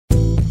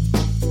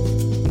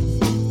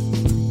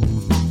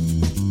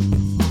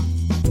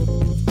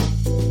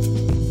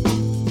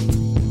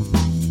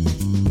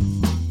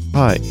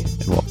Hi,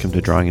 and welcome to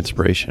Drawing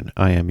Inspiration.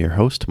 I am your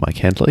host, Mike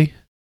Hentley.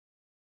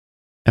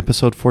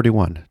 Episode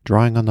 41,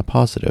 Drawing on the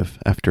Positive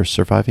After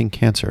Surviving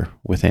Cancer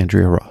with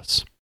Andrea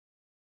Ross.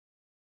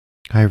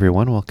 Hi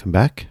everyone, welcome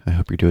back. I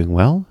hope you're doing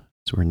well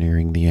as we're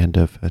nearing the end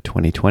of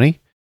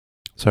 2020.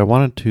 So I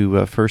wanted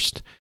to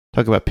first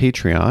talk about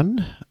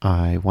Patreon.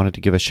 I wanted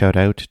to give a shout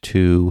out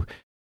to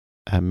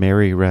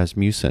Mary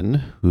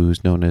Rasmussen,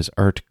 who's known as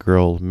Art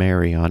Girl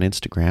Mary on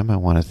Instagram. I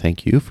want to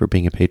thank you for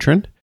being a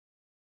patron.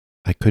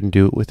 I couldn't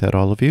do it without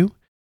all of you,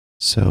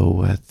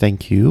 so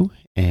thank you.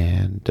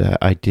 And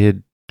I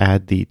did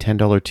add the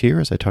 $10 tier,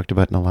 as I talked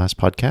about in the last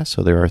podcast.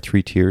 So there are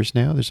 3 tiers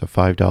now. There's a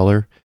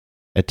 $5,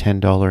 a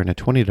 $10, and a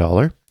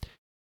 $20.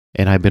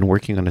 And I've been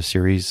working on a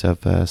series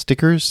of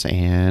stickers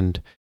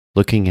and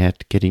looking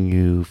at getting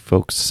you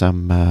folks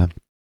some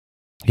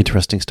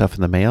interesting stuff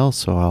in the mail.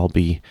 So I'll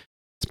be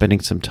spending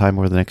some time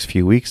over the next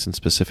few weeks, and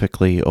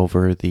specifically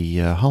over the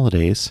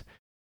holidays,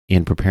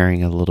 in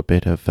preparing a little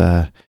bit of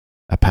a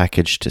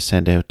package to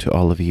send out to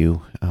all of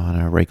you on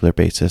a regular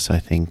basis. I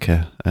think,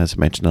 as I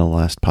mentioned in the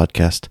last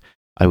podcast,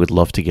 I would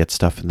love to get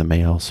stuff in the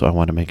mail, so I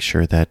want to make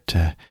sure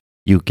that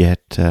you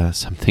get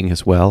something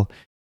as well,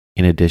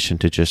 in addition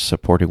to just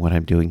supporting what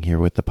I'm doing here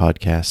with the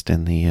podcast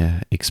and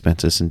the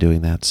expenses in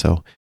doing that.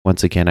 So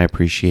once again, I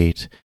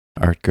appreciate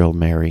Art Girl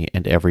Mary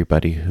and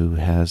everybody who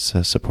has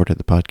supported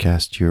the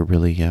podcast. You're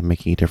really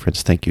making a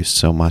difference. Thank you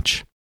so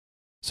much.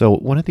 So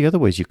one of the other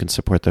ways you can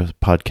support the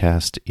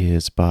podcast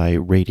is by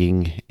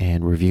rating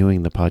and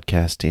reviewing the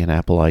podcast in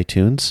Apple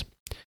iTunes.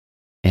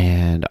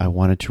 And I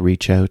wanted to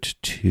reach out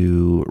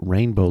to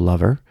Rainbow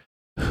Lover,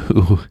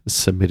 who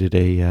submitted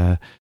a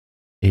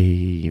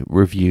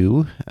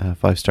review, a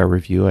 5-star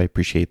review. I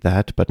appreciate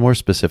that. But more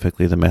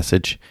specifically, the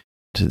message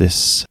to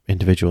this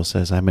individual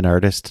says, "I'm an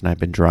artist and I've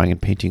been drawing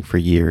and painting for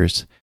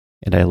years.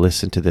 And I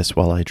listen to this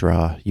while I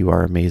draw. You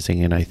are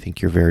amazing, and I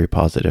think you're very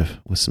positive,"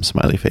 with some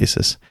smiley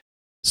faces.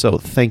 So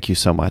thank you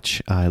so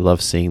much. I love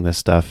seeing this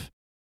stuff.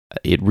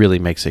 It really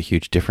makes a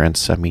huge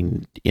difference. I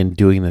mean, in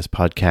doing this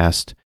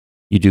podcast,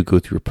 you do go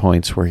through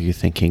points where you're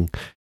thinking,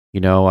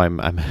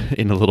 I'm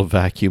in a little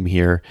vacuum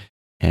here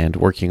and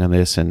working on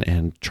this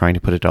and trying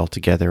to put it all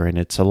together. And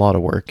it's a lot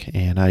of work.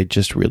 And I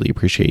just really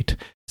appreciate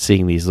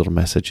seeing these little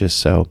messages.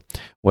 So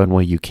one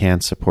way you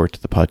can support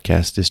the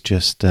podcast is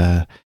just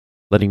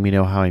letting me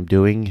know how I'm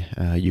doing.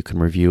 You can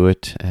review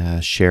it,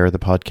 share the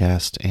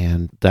podcast,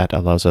 and that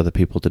allows other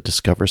people to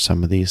discover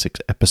some of these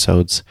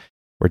episodes.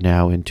 We're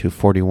now into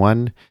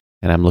 41,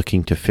 and I'm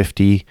looking to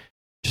 50.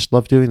 Just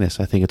love doing this.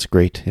 I think it's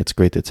great. It's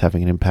great that it's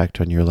having an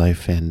impact on your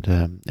life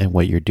and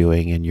what you're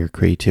doing and your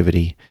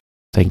creativity.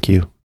 Thank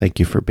you. Thank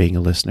you for being a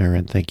listener,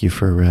 and thank you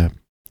for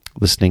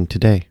listening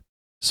today.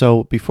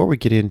 So before we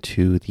get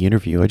into the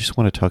interview, I just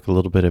want to talk a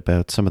little bit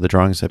about some of the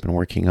drawings I've been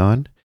working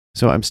on.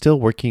 So I'm still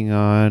working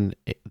on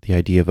the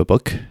idea of a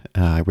book.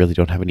 I really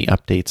don't have any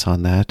updates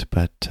on that,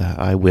 but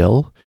I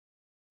will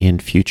in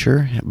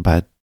future.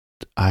 But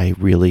I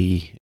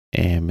really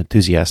am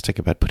enthusiastic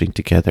about putting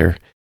together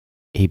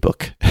a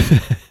book.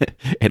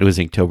 And it was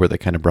Inktober that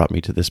kind of brought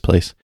me to this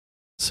place.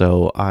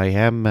 So I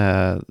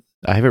haven't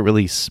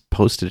really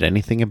posted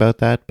anything about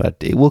that, but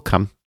it will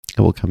come.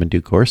 It will come in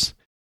due course.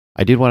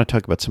 I did want to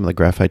talk about some of the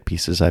graphite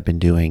pieces I've been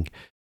doing.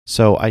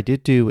 So I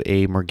did do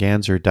a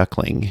merganser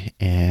duckling,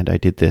 and I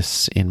did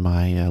this in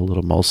my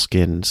little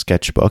moleskin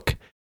sketchbook.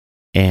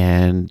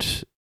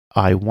 And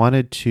I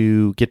wanted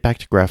to get back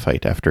to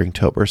graphite after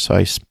Inktober.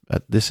 So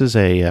this is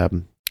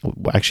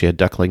actually a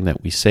duckling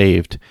that we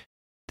saved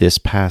this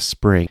past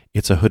spring.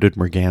 It's a hooded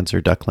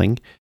merganser duckling,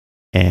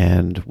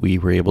 and we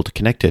were able to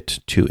connect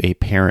it to a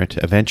parent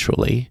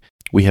eventually.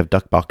 We have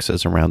duck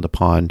boxes around the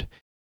pond,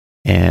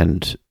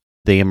 and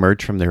they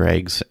emerge from their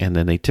eggs, and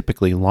then they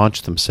typically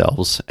launch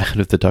themselves out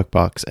of the duck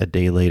box a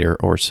day later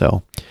or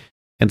so.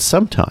 And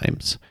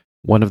sometimes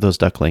one of those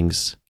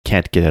ducklings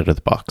can't get out of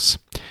the box.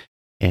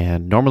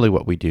 And normally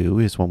what we do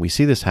is when we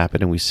see this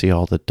happen and we see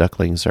all the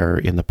ducklings are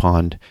in the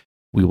pond,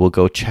 we will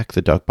go check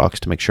the duck box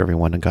to make sure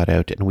everyone got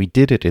out. And we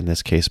did it in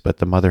this case, but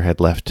the mother had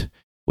left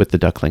with the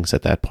ducklings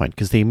at that point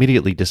because they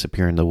immediately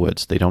disappear in the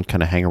woods. They don't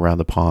kind of hang around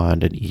the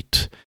pond and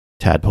eat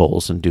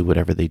tadpoles and do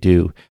whatever they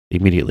do. They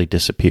immediately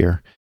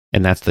disappear.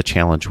 And that's the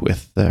challenge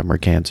with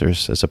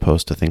mergansers as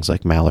opposed to things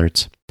like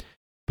mallards.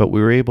 But we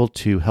were able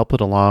to help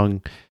it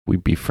along. We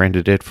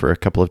befriended it for a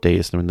couple of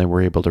days, and then we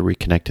were able to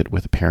reconnect it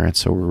with the parents.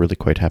 So we're really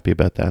quite happy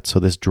about that. So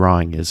this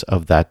drawing is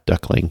of that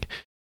duckling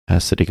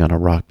sitting on a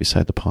rock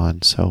beside the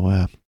pond.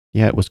 So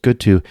it was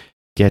good to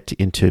get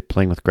into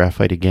playing with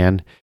graphite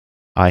again.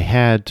 I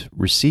had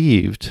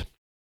received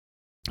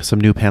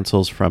some new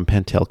pencils from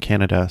Pentel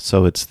Canada.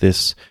 So it's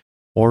this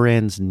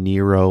Oren's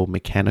Nero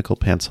mechanical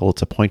pencil.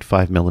 It's a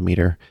 0.5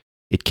 millimeter.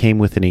 It came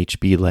with an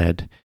HB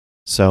lead.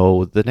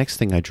 So the next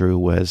thing I drew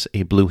was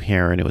a blue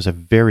heron. It was a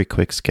very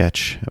quick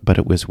sketch, but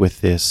it was with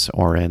this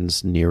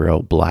Oren's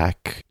Nero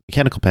black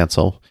mechanical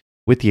pencil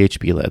with the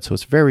HB lead. So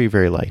it's very,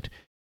 very light.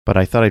 But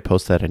I thought I'd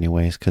post that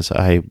anyways because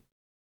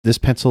this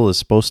pencil is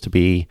supposed to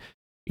be,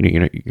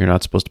 you're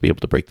not supposed to be able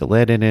to break the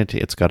lead in it.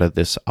 It's got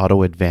this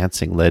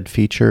auto-advancing lead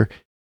feature.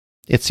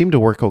 it seemed to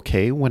work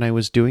okay when I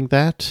was doing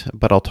that,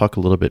 but I'll talk a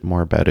little bit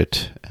more about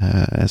it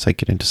as I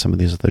get into some of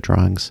these other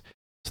drawings.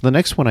 So the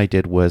next one I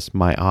did was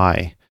my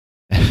eye.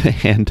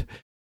 And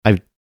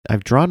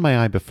I've drawn my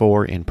eye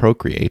before in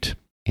Procreate,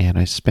 and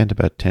I spent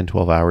about 10,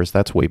 12 hours.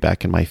 That's way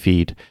back in my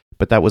feed,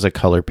 but that was a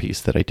color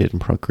piece that I did in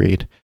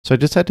Procreate. So I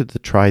decided to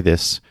try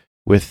this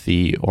with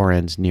the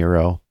Oren's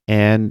Nero,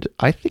 and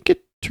I think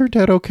it turned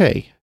out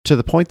okay, to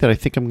the point that I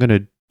think I'm going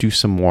to do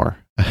some more.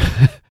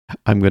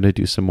 I'm going to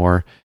do some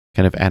more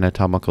kind of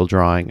anatomical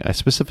drawing. I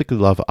specifically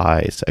love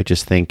eyes. I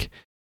just think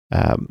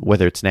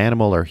whether it's an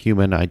animal or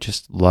human, I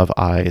just love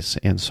eyes.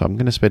 And so I'm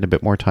going to spend a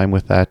bit more time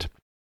with that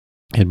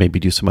and maybe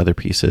do some other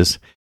pieces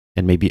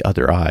and maybe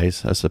other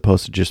eyes as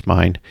opposed to just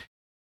mine.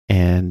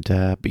 And,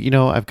 but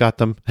I've got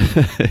them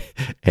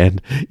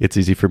and it's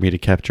easy for me to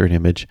capture an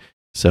image.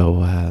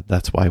 So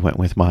that's why I went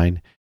with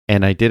mine.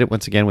 And I did it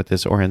once again with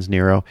this Oren's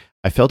Nero.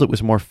 I felt it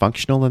was more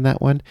functional than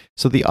that one.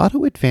 So the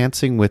auto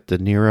advancing with the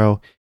Nero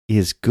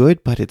is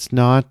good, but it's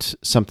not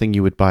something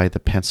you would buy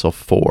the pencil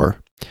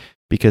for,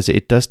 because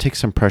it does take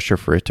some pressure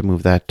for it to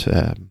move that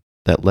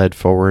lead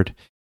forward.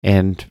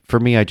 And for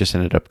me, I just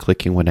ended up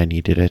clicking when I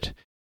needed it,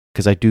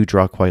 because I do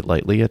draw quite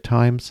lightly at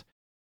times.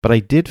 But I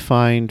did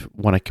find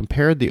when I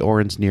compared the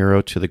Oren's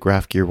Nero to the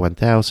Graph Gear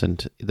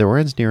 1000, the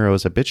Oren's Nero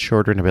is a bit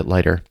shorter and a bit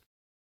lighter.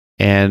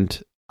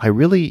 And I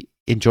really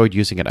enjoyed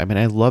using it. I mean,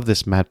 I love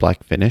this matte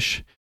black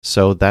finish,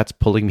 so that's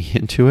pulling me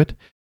into it.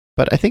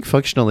 But I think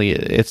functionally,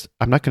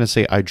 I'm not going to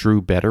say I drew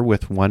better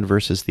with one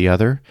versus the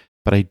other,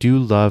 but I do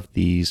love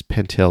these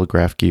Pentel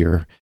Graph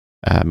Gear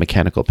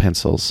mechanical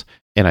pencils.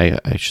 And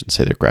I shouldn't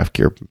say they're Graph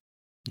Gear.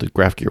 The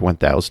Graph Gear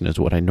 1000 is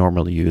what I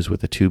normally use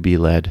with a 2B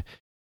lead.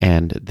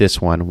 And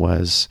this one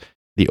was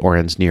the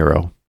Oren's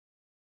Nero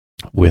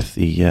with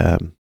the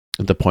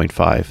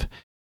 0.5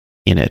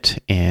 in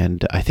it.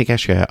 And I think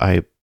actually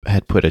I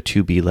had put a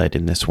 2B lead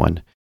in this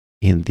one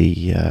in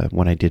the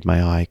when I did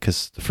my eye,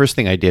 because the first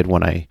thing I did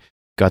when I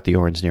got the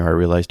Oren's Nero, I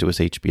realized it was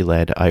HB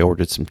lead. I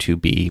ordered some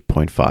 2B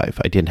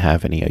 0.5. I didn't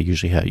have any. I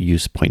usually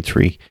use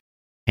 0.3.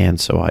 And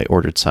so I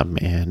ordered some,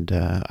 and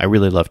I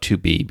really love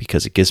 2B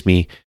because it gives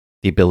me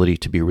the ability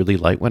to be really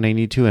light when I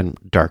need to and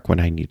dark when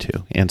I need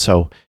to. And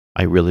so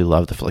I really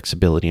love the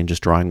flexibility in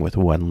just drawing with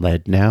one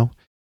lead now,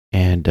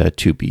 and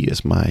 2B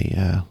is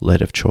my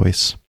lead of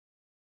choice.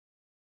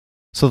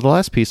 So the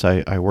last piece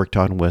I worked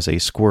on was a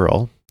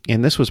squirrel,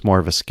 and this was more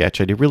of a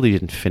sketch. I really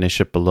didn't finish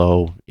it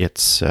below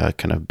its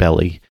kind of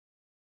belly.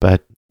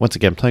 But once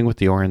again, playing with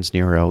the Oren's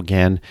Nero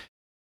again.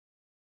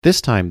 This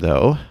time,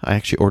 though, I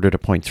actually ordered a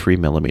 0.3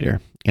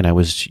 millimeter, and I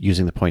was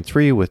using the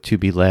 0.3 with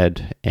 2B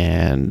lead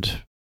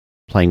and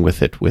playing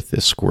with it with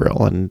this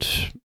squirrel,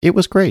 and it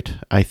was great.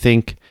 I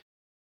think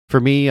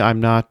for me, I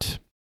don't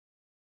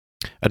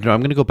know, I'm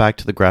going to go back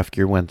to the Graph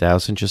Gear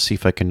 1000, just see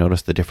if I can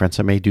notice the difference.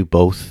 I may do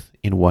both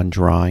in one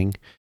drawing,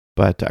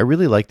 but I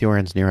really like the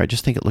Oren's Nero. I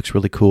just think it looks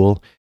really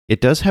cool. It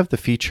does have the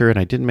feature, and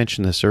I didn't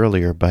mention this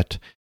earlier, but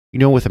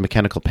with a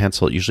mechanical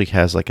pencil, it usually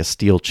has like a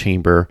steel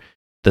chamber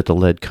that the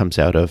lead comes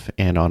out of.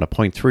 And on a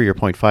 0.3 or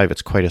 0.5,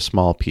 it's quite a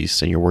small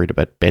piece, and you're worried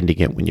about bending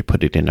it when you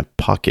put it in a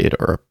pocket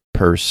or a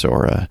purse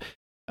or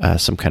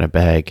some kind of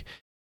bag.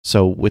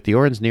 So with the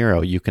Oren's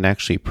Nero, you can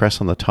actually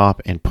press on the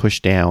top and push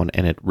down,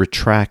 and it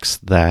retracts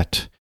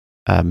that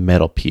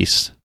metal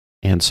piece.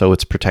 And so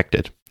it's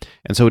protected.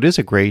 And so it is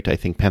a great, I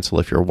think, pencil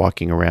if you're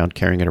walking around,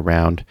 carrying it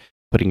around,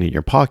 putting it in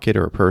your pocket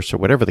or a purse or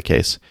whatever the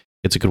case.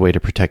 It's a good way to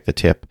protect the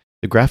tip.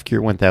 The Graph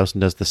Gear 1000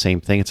 does the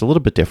same thing. It's a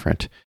little bit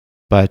different,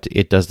 but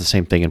it does the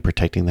same thing in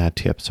protecting that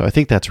tip. So I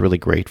think that's really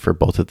great for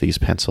both of these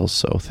pencils.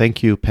 So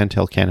thank you,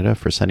 Pentel Canada,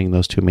 for sending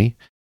those to me,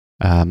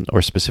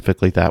 or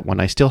specifically that one.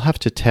 I still have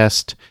to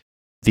test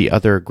the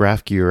other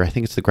Graph Gear. I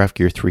think it's the Graph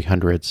Gear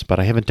 300s, but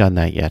I haven't done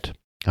that yet.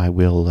 I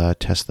will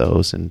test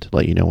those and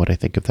let you know what I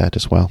think of that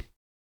as well.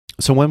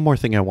 So one more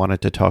thing I wanted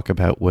to talk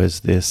about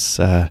was this.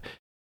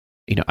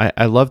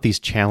 I love these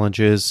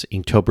challenges.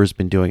 Inktober's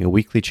been doing a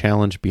weekly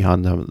challenge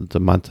beyond the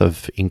month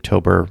of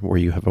Inktober, where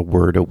you have a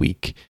word a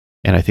week.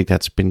 And I think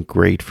that's been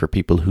great for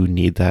people who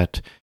need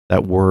that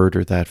word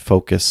or that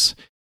focus.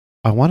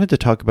 I wanted to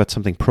talk about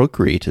something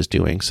Procreate is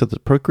doing. So the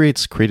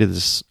Procreate's created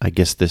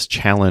this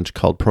challenge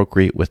called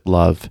Procreate with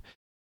Love.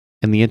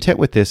 And the intent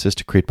with this is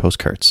to create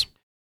postcards.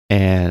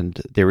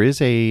 And there is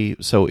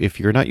so if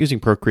you're not using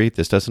Procreate,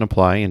 this doesn't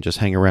apply, and just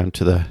hang around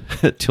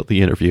till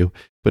the interview.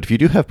 But if you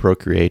do have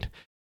Procreate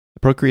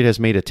has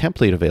made a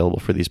template available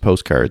for these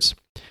postcards.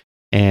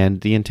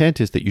 And the intent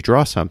is that you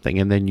draw something,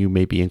 and then you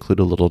maybe include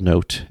a little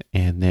note.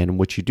 And then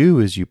what you do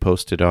is you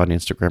post it on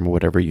Instagram or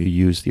whatever, you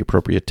use the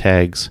appropriate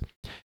tags.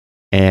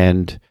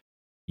 And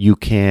you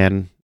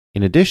can,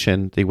 in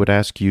addition, they would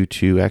ask you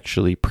to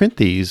actually print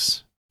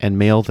these and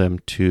mail them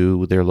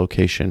to their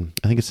location.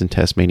 I think it's in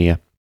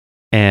Tasmania.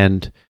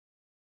 And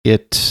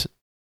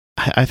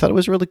I thought it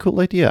was a really cool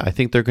idea. I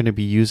think they're going to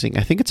be using,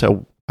 I think it's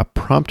a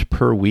prompt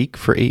per week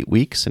for 8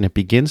 weeks, and it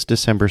begins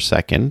December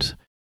 2nd.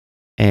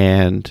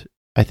 And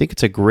I think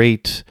it's a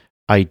great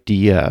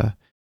idea.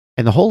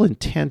 And the whole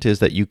intent is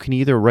that you can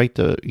either write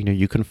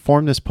you can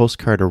form this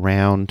postcard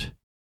around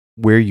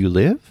where you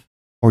live,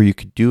 or you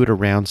could do it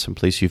around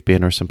someplace you've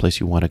been or someplace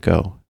you want to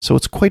go. So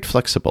it's quite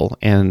flexible.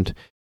 And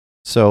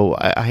so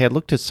I had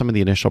looked at some of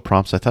the initial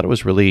prompts. I thought it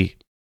was really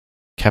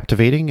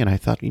captivating, and I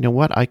thought, you know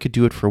what, I could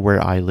do it for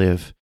where I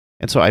live.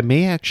 And so I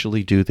may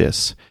actually do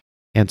this.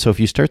 And so if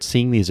you start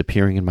seeing these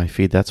appearing in my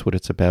feed, that's what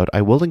it's about.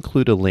 I will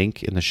include a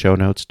link in the show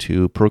notes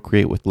to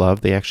Procreate with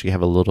Love. They actually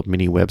have a little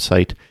mini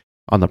website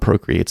on the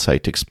Procreate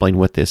site to explain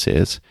what this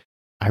is.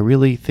 I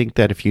really think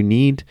that if you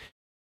need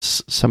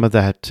some of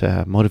that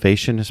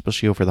motivation,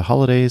 especially over the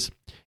holidays,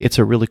 it's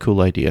a really cool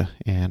idea.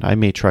 And I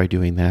may try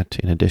doing that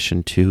in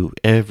addition to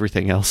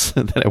everything else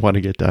that I want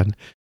to get done.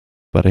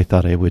 But I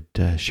thought I would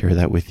share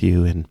that with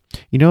you. And,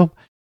 you know,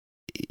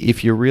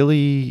 if you're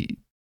really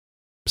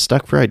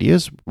stuck for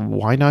ideas,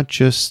 why not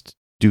just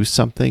do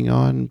something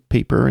on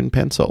paper and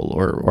pencil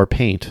or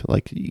paint?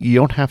 Like, you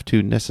don't have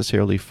to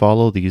necessarily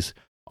follow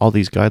all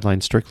these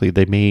guidelines strictly.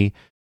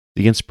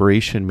 The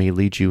inspiration may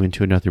lead you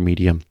into another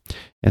medium.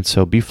 And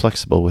so be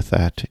flexible with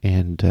that,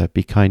 and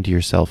be kind to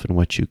yourself in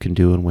what you can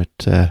do and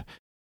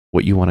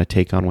what you want to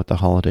take on with the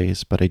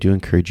holidays. But I do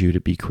encourage you to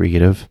be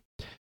creative.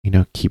 You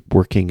know, keep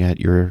working at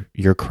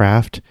your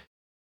craft,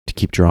 to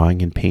keep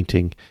drawing and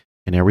painting.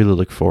 And I really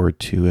look forward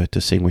to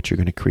seeing what you're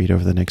going to create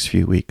over the next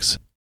few weeks.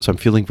 So I'm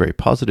feeling very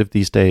positive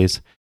these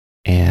days,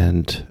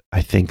 and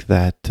I think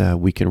that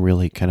we can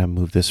really kind of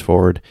move this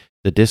forward.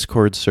 The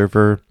Discord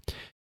server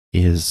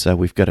is,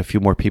 we've got a few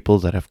more people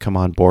that have come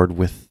on board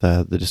with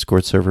the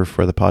Discord server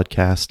for the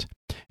podcast,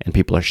 and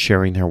people are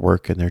sharing their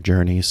work and their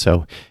journey.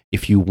 So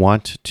if you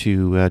want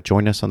to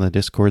join us on the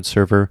Discord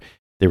server,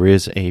 there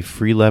is a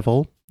free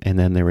level, and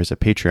then there is a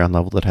Patreon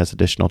level that has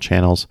additional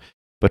channels.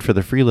 But for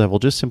the free level,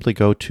 just simply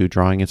go to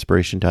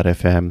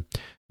drawinginspiration.fm.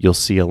 You'll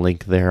see a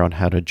link there on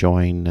how to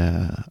join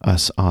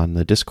us on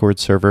the Discord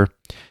server.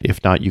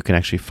 If not, you can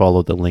actually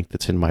follow the link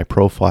that's in my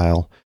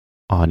profile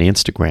on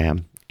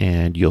Instagram,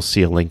 and you'll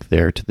see a link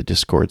there to the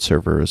Discord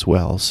server as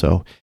well.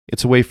 So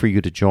it's a way for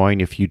you to join.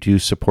 If you do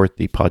support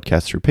the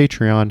podcast through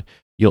Patreon,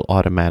 you'll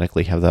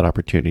automatically have that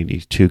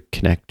opportunity to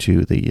connect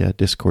to the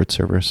Discord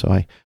server.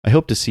 So I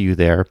hope to see you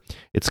there.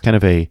 It's kind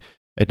of a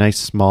nice,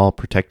 small,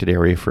 protected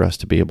area for us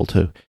to be able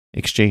to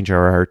exchange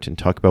our art and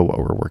talk about what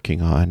we're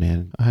working on.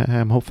 And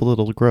I'm hopeful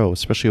it'll grow,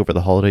 especially over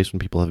the holidays when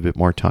people have a bit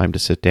more time to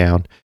sit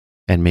down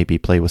and maybe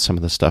play with some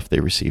of the stuff they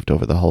received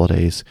over the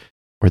holidays,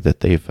 or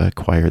that they've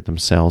acquired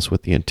themselves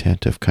with the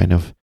intent of kind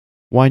of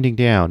winding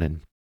down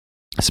and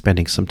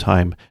spending some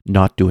time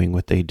not doing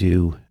what they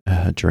do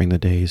during the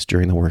days,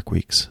 during the work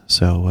weeks.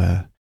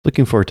 So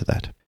looking forward to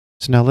that.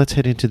 So now let's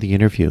head into the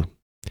interview.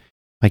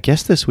 My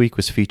guest this week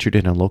was featured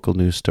in a local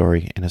news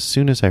story, and as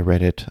soon as I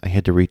read it, I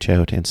had to reach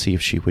out and see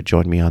if she would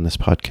join me on this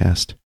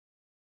podcast.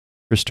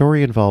 Her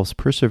story involves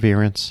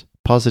perseverance,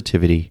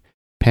 positivity,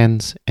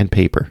 pens, and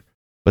paper,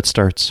 but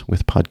starts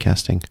with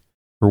podcasting.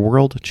 Her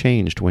world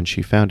changed when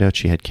she found out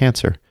she had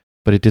cancer,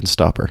 but it didn't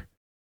stop her.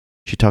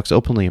 She talks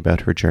openly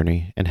about her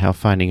journey and how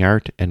finding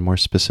art, and more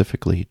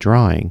specifically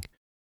drawing,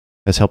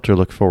 has helped her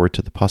look forward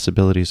to the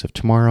possibilities of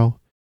tomorrow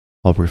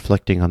while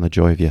reflecting on the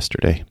joy of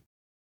yesterday.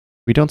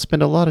 We don't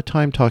spend a lot of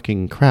time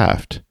talking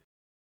craft,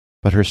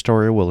 but her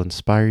story will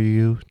inspire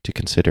you to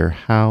consider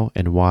how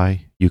and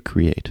why you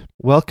create.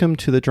 Welcome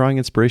to the Drawing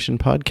Inspiration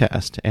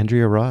Podcast,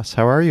 Andrea Ross.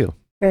 How are you?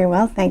 Very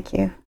well, thank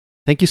you.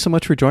 Thank you so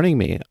much for joining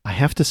me. I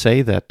have to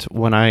say that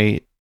when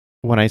I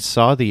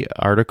saw the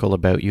article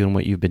about you and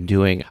what you've been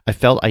doing, I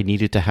felt I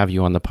needed to have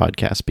you on the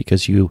podcast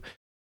because you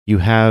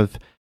have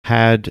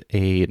had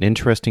an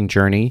interesting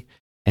journey,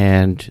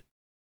 and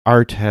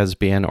art has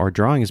been, or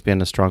drawing has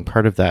been, a strong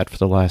part of that for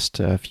the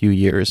last few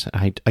years.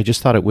 I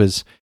just thought it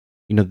was,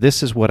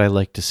 this is what I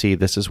like to see.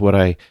 This is what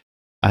I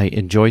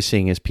enjoy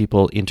seeing, is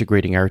people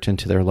integrating art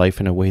into their life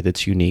in a way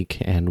that's unique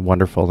and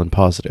wonderful and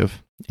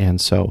positive. And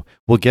so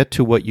we'll get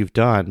to what you've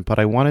done, but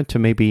I wanted to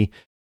maybe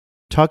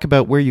talk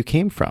about where you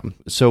came from.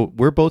 So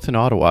we're both in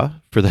Ottawa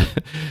for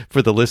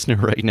the listener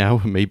right now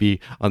who may be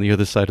on the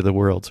other side of the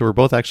world. So we're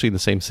both actually in the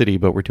same city,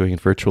 but we're doing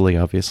it virtually,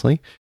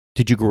 obviously.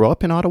 Did you grow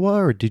up in Ottawa,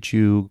 or did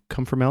you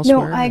come from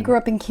elsewhere? No, I grew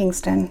up in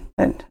Kingston,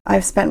 but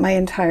I've spent my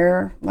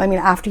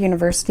after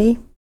university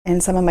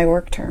and some of my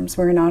work terms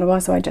were in Ottawa.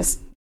 So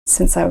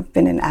since I've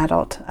been an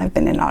adult, I've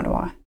been in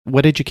Ottawa.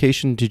 What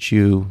education did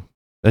you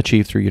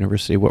achieve through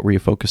university? What were you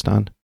focused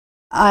on?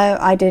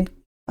 I did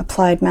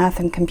applied math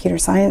and computer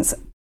science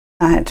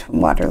at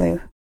Waterloo.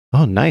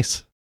 Oh,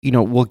 nice.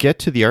 We'll get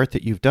to the art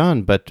that you've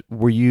done, but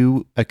were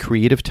you a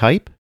creative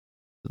type?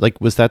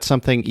 Like, was that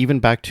something, even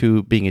back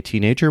to being a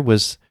teenager,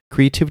 was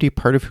creativity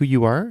part of who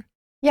you are?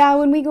 Yeah,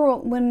 when we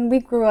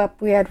grew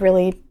up, we had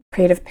really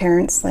creative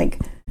parents, like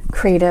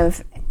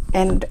creative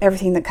and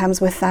everything that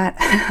comes with that,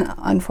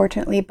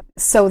 unfortunately.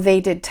 So they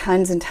did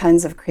tons and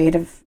tons of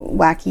creative,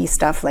 wacky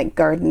stuff like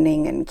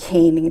gardening and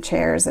caning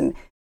chairs and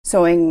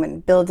sewing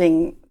and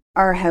building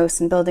our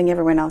house and building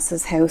everyone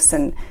else's house,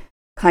 and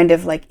kind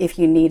of like, if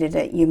you needed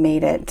it, you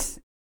made it,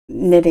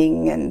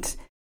 knitting. And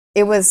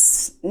it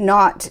was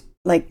not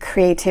like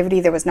creativity.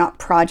 There was not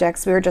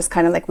projects. We were just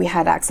kind of like, we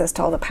had access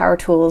to all the power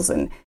tools,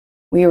 and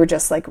we were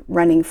just like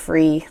running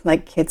free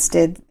like kids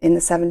did in the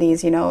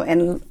 70s,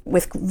 and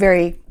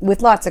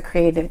with lots of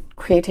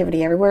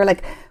creativity everywhere.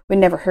 Like we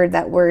never heard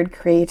that word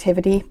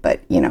creativity,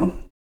 but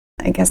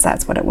I guess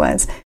that's what it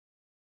was.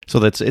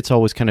 So it's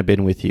always kind of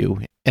been with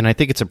you. And I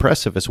think it's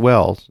impressive as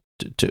well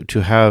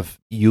to have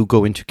you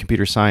go into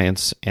computer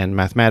science and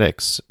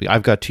mathematics.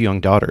 I've got 2 young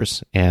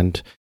daughters,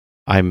 and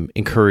I'm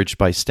encouraged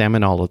by STEM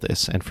and all of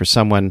this. And for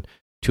someone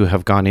to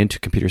have gone into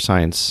computer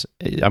science,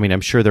 I mean,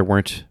 I'm sure there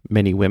weren't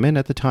many women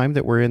at the time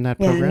that were in that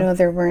program. Yeah, no,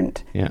 there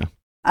weren't. Yeah.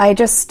 I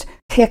just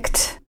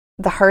picked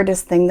the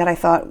hardest thing that I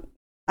thought.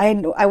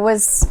 I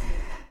was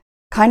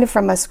kind of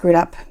from a screwed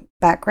up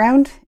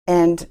background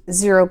and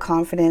zero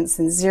confidence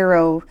and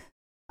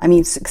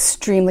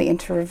extremely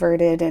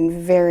introverted and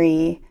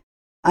very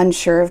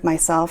unsure of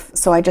myself.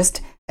 So I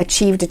just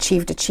achieved.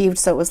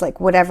 So it was like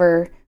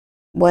whatever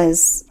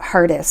was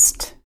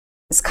hardest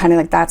is kind of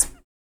like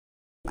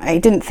I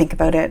didn't think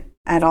about it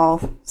at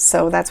all.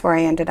 So that's where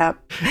I ended up.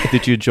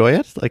 Did you enjoy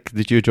it? Like,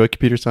 did you enjoy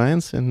computer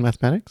science and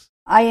mathematics?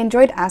 I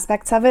enjoyed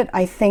aspects of it.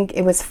 I think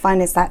it was fun.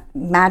 It's that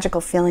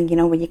magical feeling,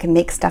 when you can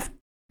make stuff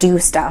do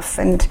stuff.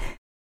 And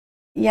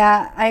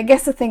yeah, I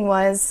guess the thing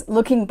was,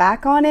 looking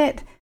back on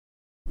it,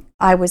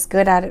 I was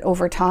good at it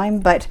over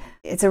time, but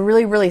it's a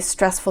really, really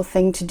stressful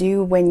thing to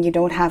do when you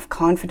don't have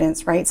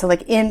confidence, right? So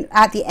like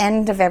at the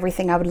end of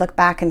everything, I would look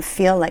back and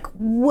feel like,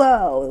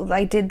 whoa,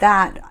 I did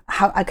that.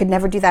 How I could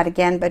never do that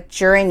again. But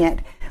during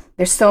it,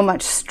 there's so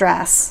much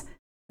stress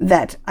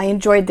that I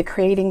enjoyed the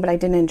creating, but I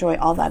didn't enjoy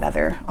all that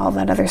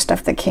other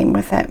stuff that came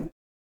with it.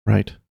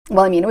 Right.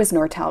 Well, I mean, it was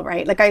Nortel,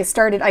 right? Like I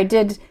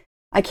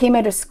came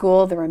out of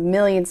school, there were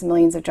millions and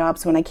millions of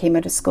jobs when I came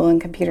out of school in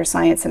computer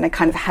science, and I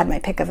kind of had my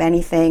pick of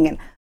anything and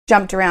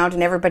jumped around,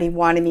 and everybody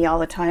wanted me all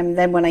the time. And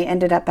then when I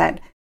ended up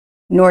at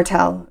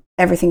Nortel,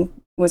 everything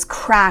was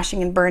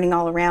crashing and burning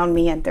all around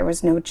me, and there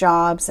was no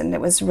jobs, and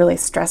it was really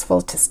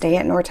stressful to stay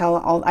at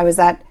Nortel. I was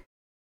at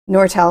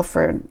Nortel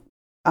for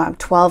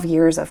 12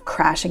 years of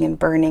crashing and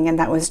burning, and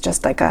that was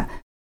just like a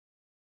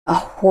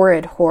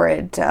horrid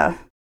way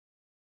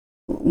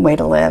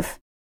to live.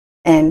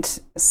 And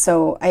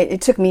so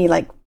it took me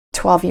like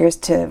 12 years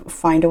to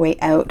find a way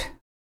out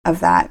of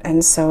that.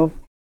 And so,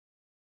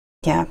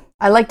 yeah,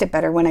 I liked it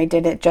better when I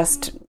did it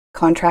just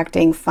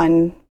contracting,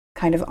 fun,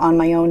 kind of on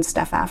my own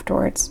stuff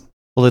afterwards.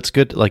 Well, it's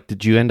good. Like,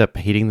 did you end up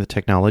hating the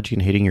technology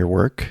and hating your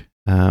work?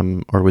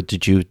 Or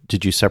did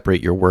you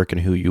separate your work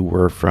and who you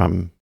were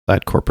from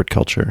that corporate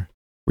culture?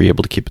 Were you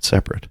able to keep it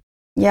separate?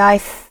 Yeah, I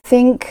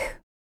think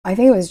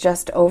it was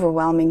just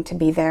overwhelming to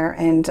be there.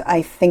 And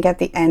I think at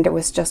the end it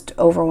was just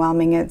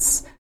overwhelming.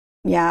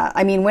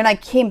 When I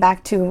came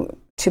back to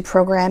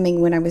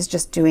programming, when I was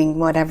just doing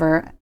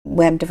whatever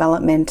web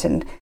development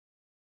and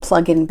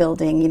plug-in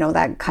building,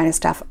 that kind of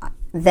stuff,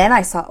 then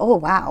I saw, oh,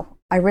 wow,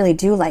 I really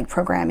do like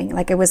programming.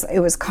 Like it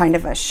was kind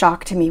of a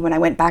shock to me when I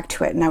went back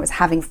to it, and I was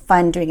having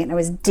fun doing it, and I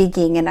was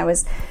digging,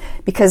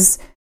 because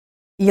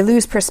you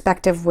lose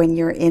perspective when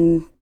you're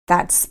in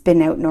that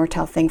spin out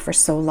Nortel thing for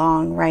so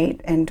long,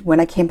 right? And when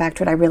I came back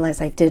to it, I realized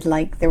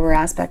there were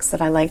aspects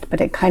that I liked, but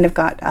it kind of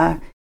got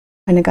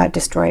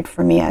destroyed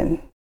for me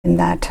in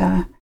that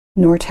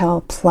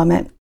Nortel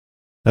plummet.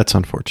 That's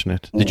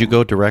unfortunate. Did you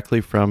go directly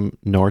from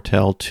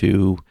Nortel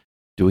to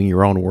doing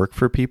your own work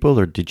for people,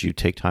 or did you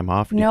take time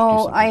off?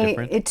 No,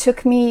 it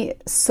took me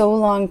so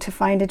long to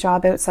find a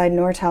job outside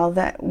Nortel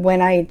that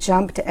when I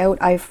jumped out,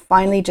 I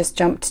finally just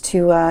jumped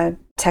to a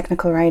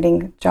technical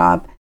writing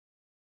job.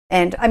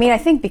 And I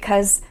think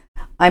because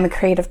I'm a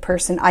creative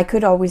person, I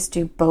could always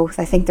do both.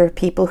 I think there are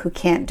people who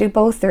can't do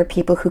both. There are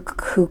people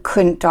who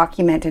couldn't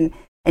document and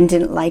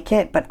didn't like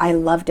it, but I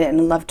loved it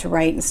and loved to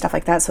write and stuff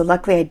like that. So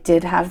luckily I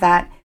did have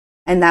that,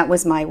 and that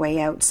was my way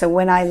out. So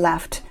when I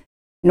left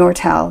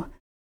Nortel,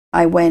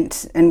 I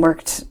went and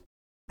worked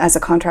as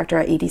a contractor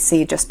at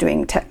EDC, just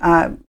doing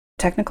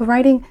technical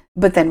writing,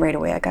 but then right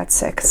away I got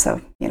sick. So,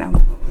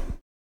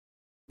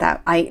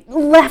 that I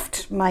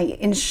left my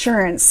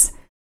insurance.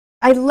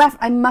 I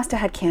must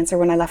have had cancer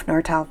when I left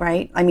Nortel,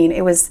 right?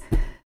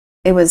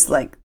 It was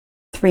like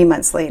 3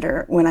 months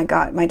later when I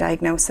got my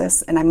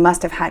diagnosis, and I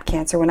must have had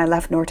cancer when I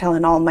left Nortel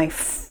and all my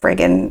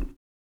friggin'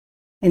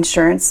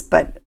 insurance,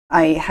 but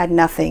I had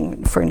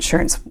nothing for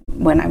insurance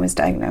when I was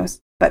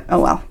diagnosed. But oh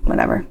well,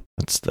 whatever.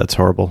 That's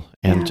horrible.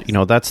 And,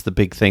 that's the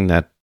big thing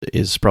that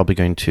is probably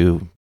going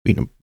to,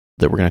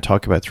 that we're going to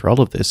talk about through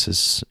all of this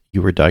is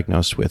you were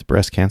diagnosed with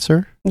breast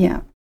cancer?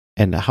 Yeah.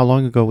 And how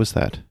long ago was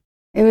that?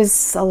 It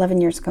was 11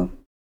 years ago.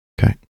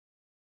 Okay.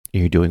 Are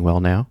you doing well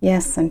now?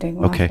 Yes, I'm doing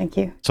well. Okay. Thank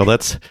you. So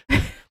let's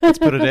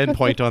put an end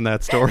point on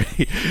that story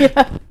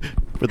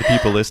for the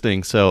people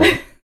listening. So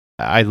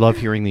I love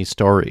hearing these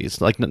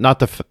stories. Like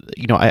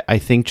I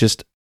think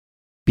just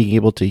being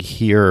able to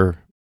hear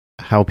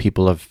how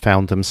people have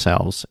found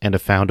themselves and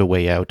have found a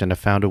way out and have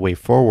found a way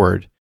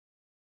forward,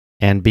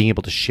 and being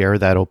able to share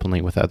that openly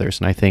with others.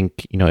 And I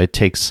think, it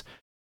takes,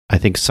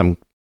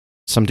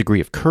 some degree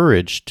of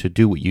courage to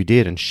do what you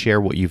did and share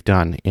what you've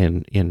done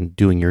in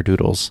doing your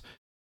doodles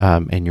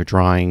and your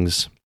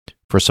drawings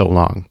for so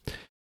long.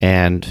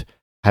 And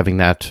having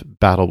that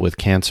battle with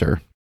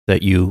cancer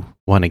that you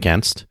won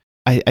against.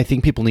 I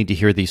think people need to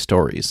hear these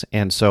stories.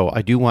 And so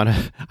I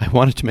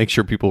wanted to make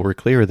sure people were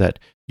clear that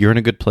you're in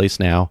a good place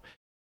now,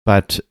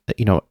 but,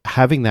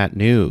 having that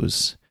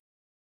news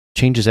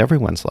changes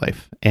everyone's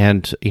life.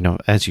 And,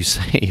 as you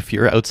say, if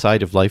you're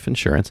outside of life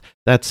insurance,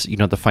 that's,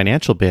 the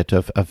financial bit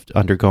of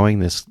undergoing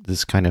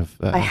this kind of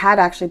I had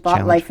actually bought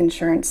challenge. life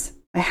insurance.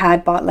 I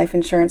had bought life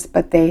insurance,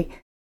 but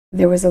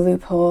there was a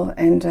loophole,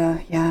 and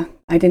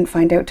I didn't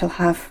find out till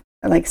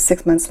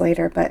 6 months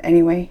later. But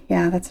anyway,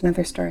 that's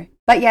another story.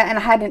 But and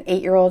I had an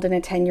 8-year-old and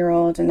a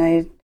 10-year-old, and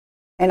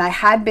I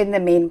had been the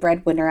main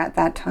breadwinner at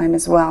that time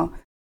as well.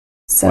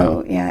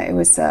 So Wow. it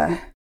was a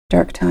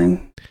dark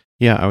time.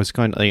 Yeah,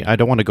 I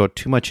don't want to go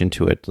too much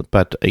into it,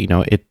 but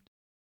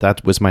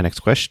that was my next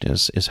question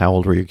is how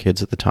old were your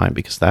kids at the time?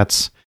 Because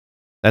that's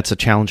a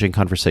challenging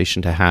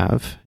conversation to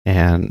have.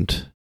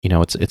 And,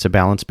 it's a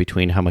balance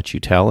between how much you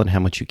tell and how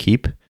much you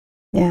keep.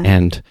 Yeah.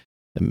 And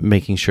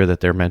making sure that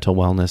their mental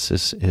wellness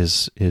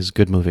is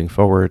good moving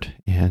forward.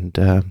 And,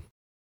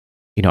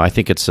 I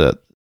think it's that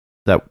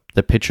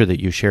the picture that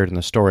you shared in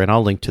the story, and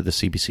I'll link to the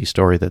CBC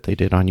story that they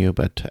did on you,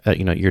 but,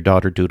 your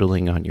daughter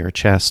doodling on your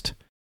chest,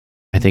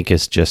 I think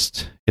it's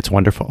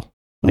wonderful.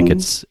 Like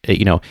it's,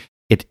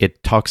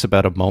 it talks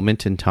about a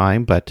moment in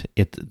time, but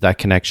that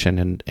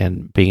connection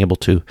and being able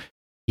to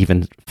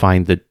even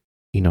find the,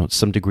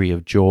 some degree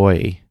of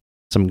joy,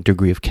 some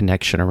degree of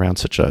connection around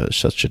such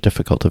a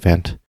difficult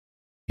event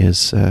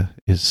is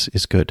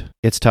good.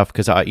 It's tough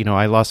because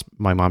I lost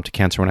my mom to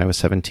cancer when I was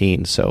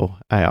 17. So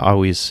I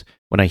always,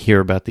 when I hear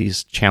about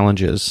these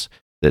challenges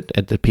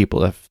that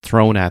people have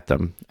thrown at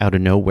them out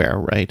of nowhere,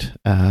 right?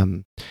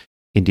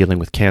 In dealing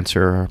with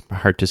cancer or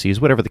heart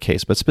disease, whatever the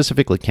case, but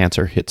specifically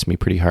cancer hits me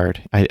pretty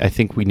hard. I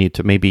think we need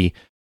to maybe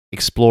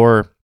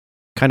explore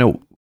kind of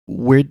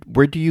where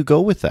do you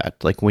go with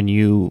that? Like when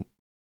you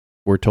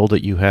were told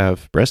that you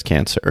have breast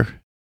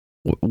cancer,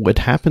 what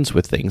happens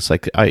with things?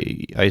 Like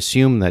I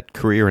assume that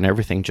career and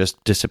everything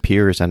just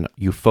disappears and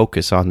you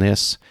focus on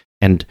this.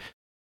 And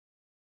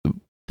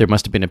there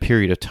must have been a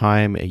period of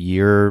time, a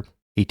year,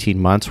 18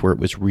 months, where it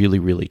was really,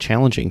 really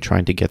challenging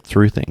trying to get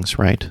through things,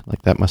 right?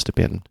 Like that must have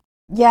been.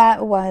 Yeah,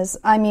 it was.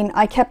 I mean,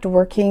 I kept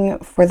working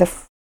for the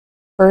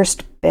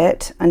first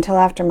bit until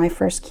after my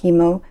first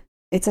chemo.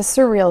 It's a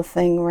surreal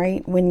thing,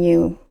 right?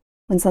 When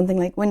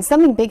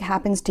something big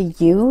happens to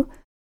you,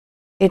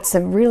 it's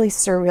a really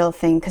surreal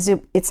thing because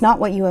it's not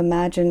what you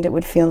imagined it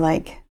would feel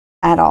like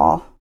at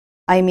all.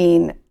 I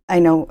mean, I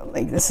know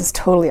this is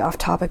totally off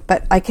topic,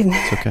 but I can,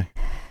 It's okay.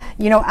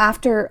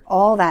 After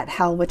all that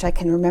hell, which I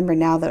can remember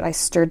now that I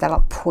stirred that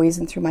up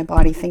poison through my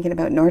body thinking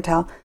about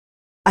Nortel,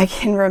 I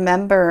can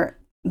remember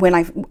when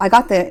I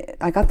got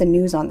the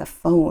news on the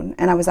phone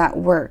and I was at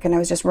work and I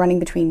was just running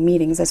between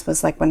meetings. This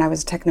was like when I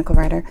was a technical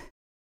writer.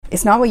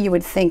 It's not what you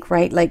would think,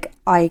 right? Like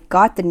I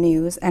got the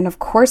news and of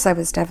course I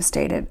was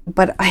devastated,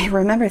 but I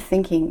remember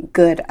thinking,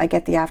 good, I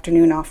get the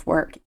afternoon off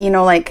work.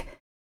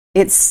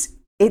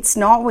 It's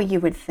not what you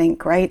would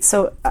think, right?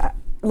 So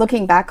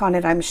looking back on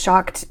it, I'm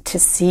shocked to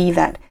see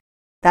that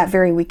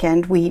very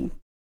weekend we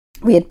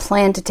had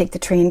planned to take the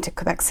train to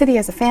Quebec City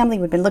as a family.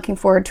 We'd been looking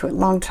forward to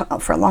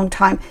it for a long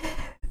time.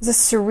 It's a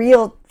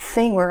surreal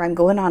thing where I'm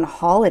going on a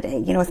holiday,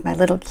 with my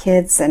little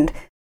kids, and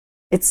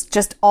it's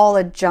just all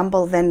a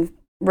jumble. Then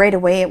right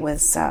away it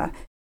was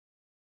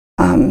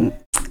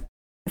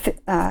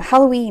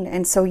Halloween,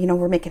 and so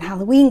we're making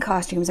Halloween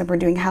costumes and we're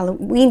doing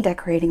Halloween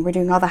decorating, we're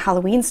doing all the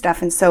Halloween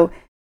stuff, and so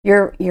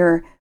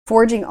you're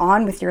forging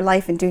on with your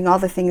life and doing all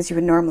the things you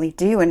would normally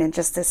do, and in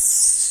just this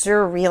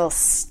surreal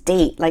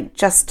state,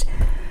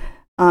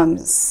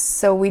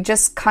 so we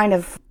just kind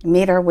of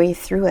made our way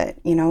through it.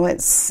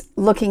 It's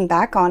looking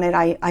back on it,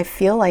 I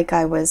feel like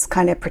I was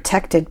kind of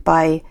protected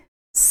by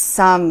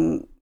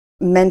some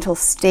mental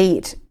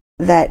state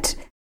that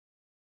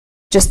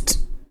just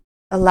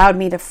allowed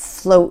me to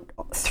float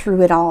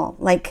through it all.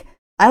 Like,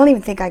 I don't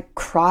even think I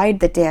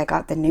cried the day I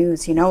got the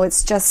news.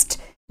 It's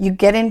just, you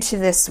get into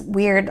this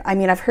weird,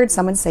 I've heard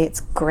someone say it's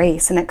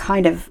grace, and I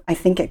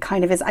think it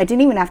kind of is. I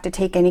didn't even have to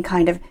take any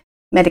kind of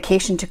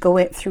medication to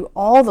go through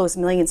all those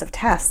millions of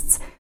tests,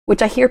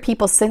 which I hear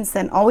people since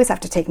then always have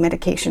to take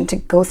medication to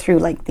go through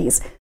like these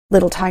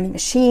little tiny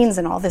machines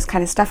and all this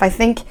kind of stuff. I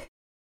think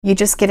you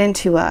just get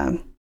into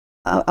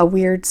a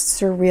weird,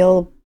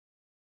 surreal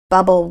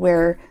bubble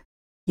where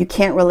you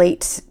can't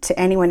relate to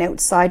anyone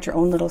outside your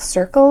own little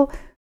circle,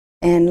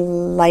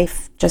 and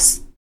life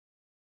just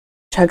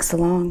chugs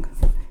along,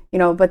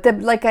 but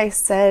like I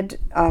said,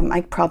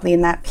 I probably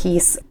in that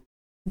piece,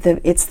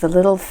 it's the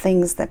little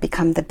things that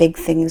become the big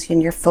things,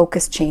 and your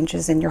focus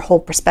changes and your whole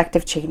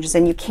perspective changes,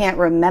 and you can't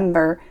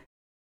remember.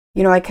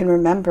 I can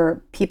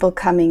remember people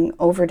coming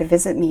over to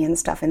visit me and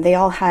stuff, and they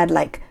all had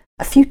like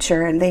a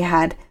future and they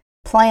had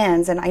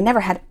plans, and I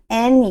never had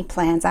any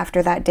plans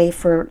after that day.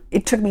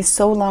 It took me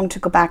so long to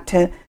go back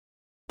to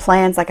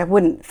plans. Like I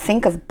wouldn't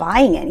think of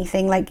buying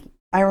anything. Like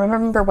I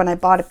remember when I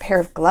bought a pair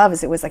of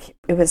gloves, it was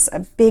a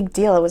big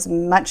deal. It was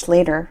much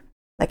later,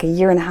 like a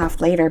year and a half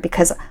later,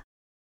 because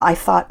I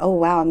thought, oh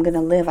wow, I'm going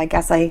to live. I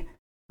guess I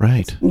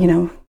Right. You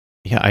know?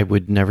 Yeah, I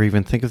would never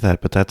even think of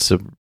that, but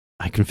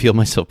I can feel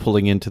myself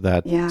pulling into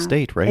that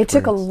state, right? It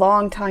took a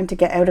long time to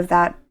get out of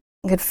that.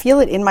 I could feel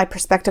it in my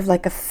perspective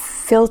like a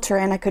filter,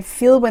 and I could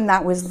feel when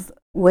that was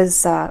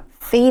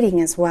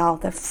fading as well,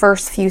 the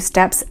first few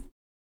steps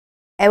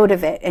out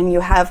of it. And you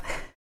have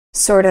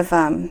sort of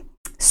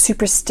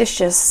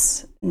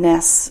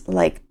superstitiousness,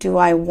 like, do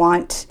I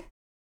want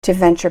to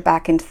venture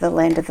back into the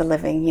land of the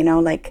living? You know,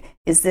 like,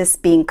 is this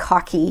being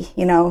cocky?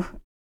 You know,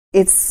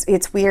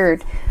 it's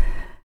weird.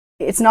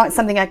 It's not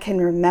something I can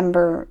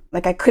remember.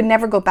 Like, I could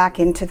never go back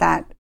into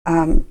that,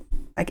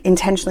 like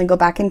intentionally go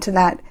back into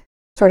that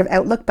sort of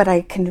outlook, but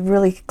I can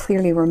really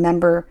clearly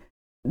remember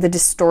the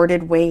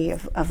distorted way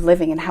of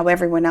living and how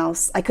everyone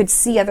else, I could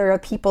see other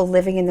people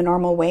living in the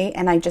normal way,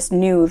 and I just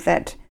knew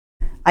that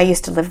I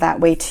used to live that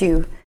way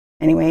too.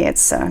 Anyway, it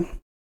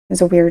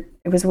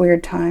was a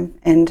weird time,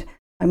 and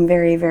I'm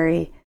very,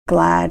 very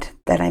glad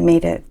that I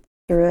made it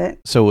through it.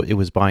 So it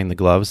was buying the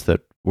gloves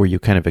that were you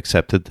kind of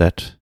accepted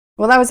that?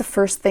 Well, that was the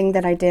first thing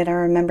that I did. I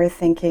remember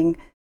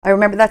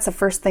that's the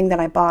first thing that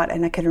I bought,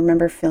 and I could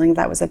remember feeling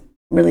that was a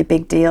really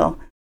big deal.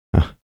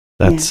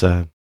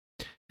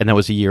 And that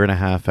was a year and a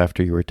half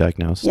after you were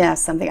diagnosed? Yeah,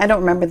 something. I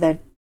don't remember that.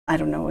 I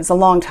don't know. It was a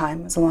long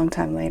time. It was a long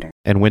time later.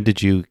 And when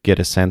did you get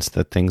a sense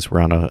that things were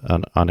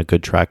on a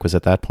good track? Was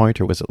it that point,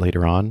 or was it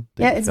later on?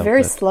 Yeah, it's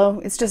very slow.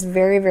 It's just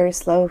very, very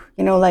slow.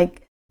 You know,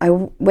 like, I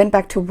went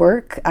back to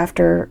work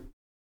after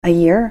a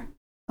year.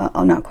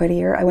 Not quite a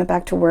year. I went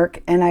back to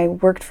work, and I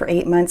worked for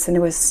 8 months, and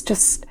it was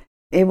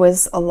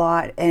a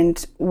lot.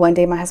 And one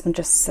day my husband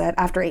just said,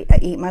 after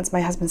eight months,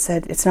 my husband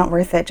said, it's not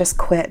worth it. Just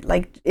quit.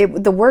 Like,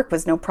 the work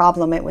was no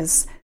problem. It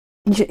was,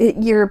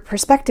 your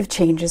perspective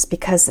changes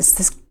because it's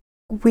this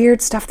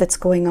weird stuff that's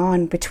going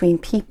on between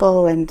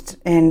people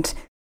and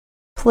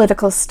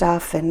political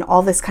stuff and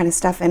all this kind of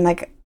stuff. And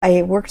like,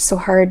 I worked so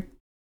hard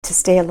to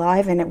stay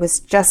alive, and it was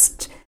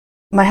just,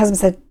 my husband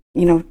said,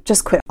 you know,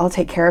 just quit. I'll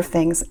take care of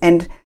things.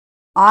 And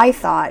I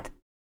thought,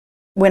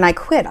 when I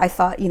quit, I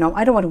thought, you know,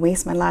 I don't want to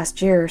waste my last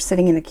year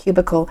sitting in a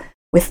cubicle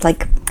with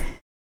like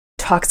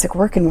toxic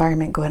work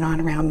environment going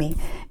on around me.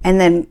 And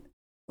then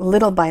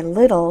little by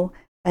little,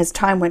 as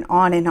time went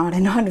on and on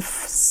and on,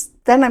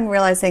 then I'm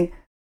realizing,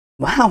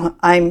 wow,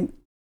 I'm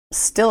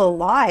still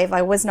alive.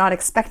 I was not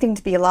expecting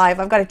to be alive.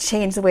 I've got to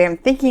change the way I'm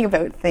thinking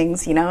about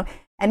things, you know.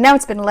 And now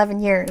it's been 11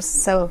 years.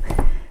 So,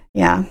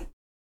 yeah.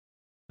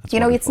 That's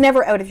you know, wonderful. it's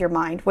never out of your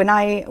mind. When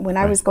I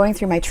was going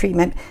through my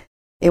treatment,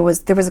 there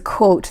was a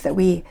quote that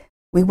we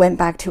went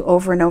back to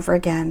over and over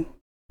again.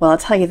 Well, I'll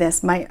tell you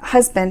this. My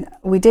husband,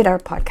 we did our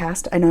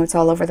podcast. I know it's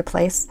all over the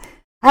place.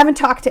 I haven't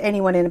talked to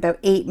anyone in about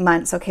 8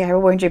 months. Okay, I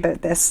warned you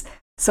about this.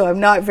 So I'm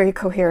not very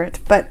coherent.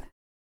 But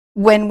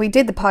when we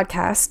did the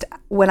podcast,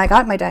 when I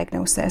got my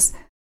diagnosis,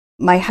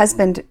 my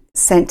husband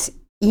sent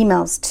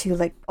emails to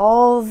like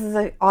all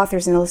the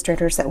authors and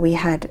illustrators that we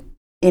had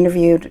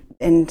interviewed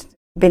and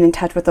been in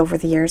touch with over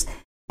the years,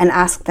 and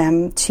asked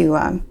them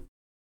to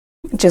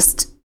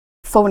just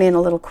phone in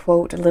a little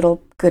quote, a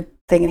little good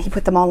thing, and he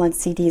put them all on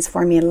CDs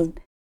for me. And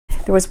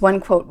there was one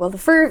quote. Well, the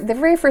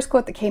very first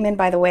quote that came in,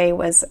 by the way,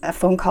 was a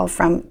phone call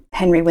from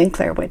Henry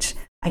Winkler, which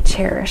I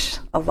cherish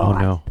a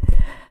lot. Oh,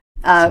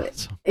 no.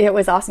 It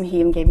was awesome. He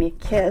even gave me a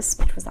kiss,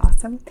 which was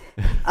awesome.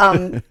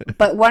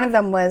 But one of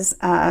them was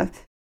an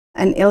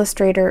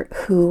illustrator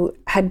who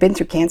had been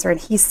through cancer, and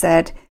he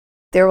said,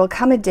 there will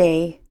come a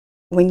day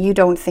when you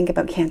don't think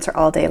about cancer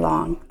all day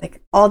long.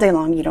 Like, all day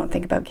long, you don't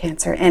think about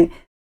cancer. And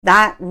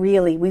that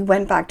really, we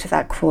went back to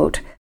that quote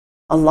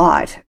a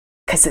lot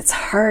because it's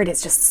hard.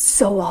 It's just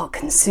so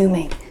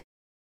all-consuming.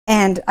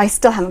 And I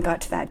still haven't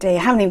got to that day.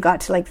 I haven't even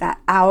got to like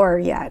that hour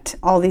yet,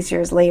 all these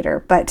years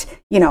later. But,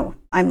 you know,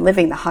 I'm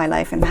living the high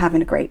life and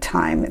having a great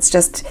time. It's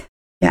just,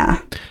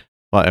 yeah.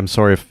 Well, I'm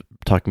sorry if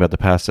talking about the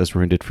past has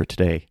ruined it for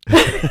today. But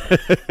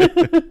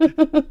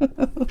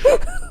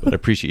I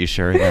appreciate you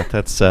sharing that.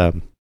 That's,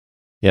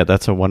 yeah,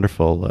 that's a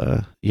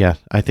wonderful,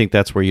 I think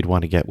that's where you'd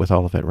want to get with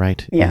all of it,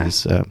 right? Yeah.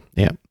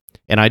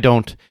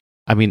 And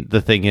I mean,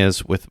 the thing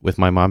is, with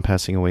my mom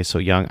passing away so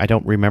young, I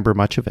don't remember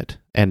much of it.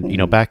 And, you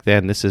know, back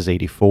then, this is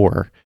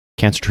 1984,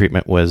 cancer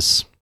treatment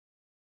was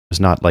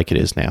not like it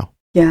is now.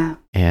 Yeah.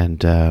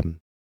 And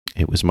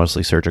it was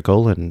mostly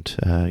surgical, and,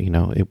 you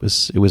know, it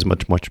was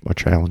much, much more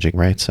challenging,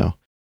 right? So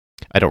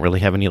I don't really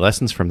have any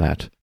lessons from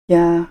that.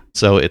 Yeah.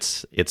 So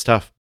it's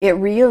tough. It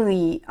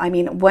really, I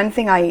mean, one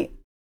thing I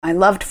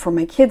loved for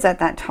my kids at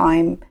that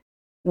time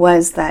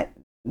was that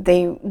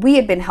we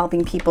had been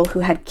helping people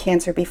who had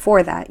cancer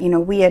before that. You know,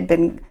 we had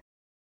been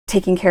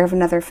taking care of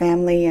another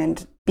family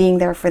and being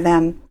there for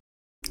them.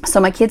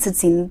 So my kids had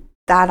seen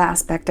that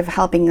aspect of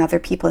helping other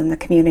people in the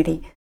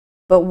community.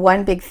 But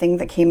one big thing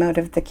that came out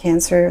of the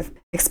cancer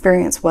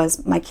experience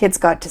was my kids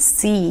got to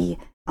see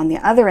on the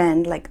other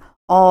end, like,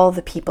 all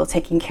the people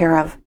taking care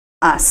of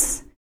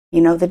us, you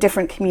know, the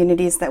different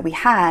communities that we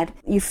had.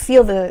 You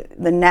feel the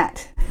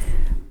net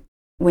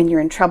when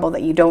you're in trouble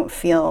that you don't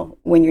feel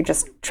when you're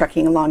just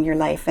trucking along your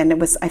life. And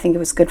I think it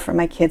was good for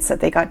my kids that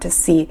they got to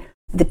see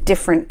the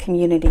different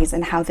communities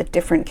and how the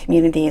different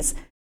communities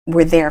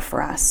were there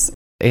for us.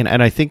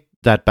 And I think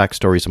that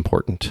backstory is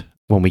important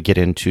when we get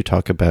into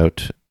talk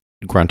about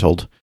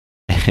Gruntled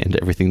and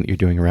everything that you're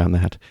doing around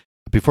that.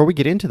 Before we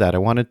get into that, I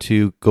wanted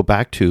to go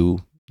back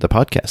to the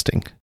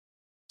podcasting.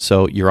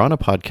 So you're on a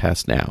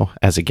podcast now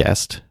as a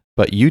guest,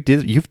 but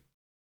you've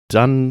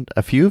done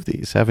a few of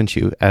these, haven't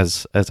you,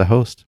 as a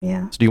host?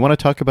 Yeah. So do you want to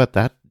talk about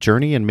that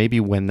journey and maybe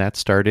when that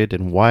started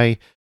and why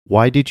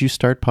did you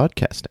start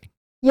podcasting?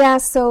 Yeah,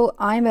 so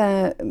I'm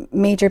a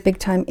major big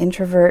time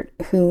introvert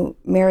who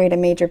married a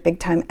major big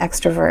time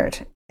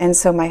extrovert. And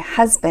so my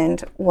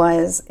husband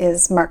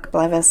is Mark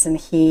Blevis, and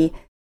he,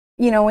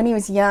 when he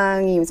was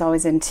young, he was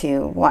always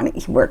into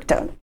he worked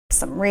on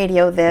some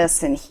radio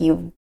and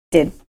he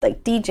did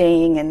like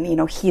DJing,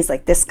 and he's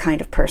like this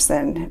kind of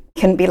person,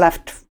 can be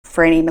left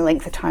for any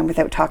length of time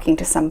without talking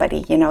to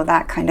somebody,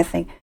 that kind of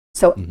thing.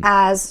 So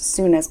as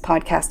soon as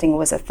podcasting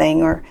was a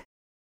thing, or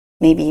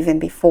maybe even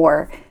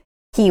before,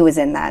 he was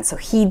in that. So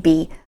he'd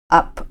be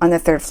up on the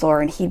third floor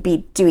and he'd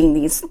be doing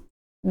these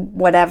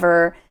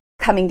whatever,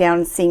 coming down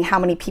and seeing how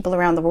many people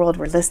around the world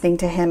were listening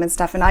to him and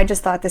stuff. And I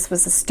just thought this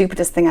was the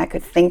stupidest thing I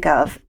could think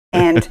of.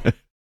 And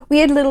we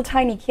had little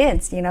tiny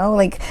kids, we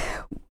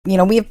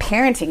have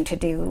parenting to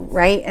do,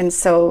 right? And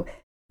so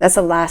that's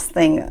the last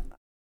thing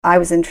I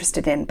was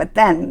interested in. But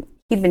then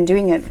he'd been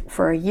doing it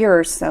for a year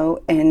or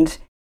so, and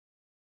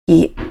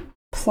he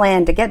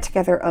planned a get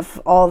together of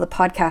all the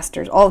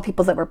podcasters, all the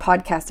people that were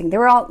podcasting. They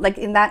were all like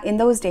in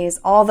those days,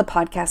 all the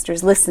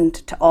podcasters listened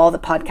to all the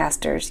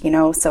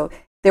podcasters, so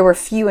there were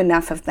few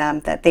enough of them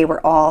that they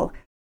were all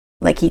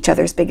like each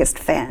other's biggest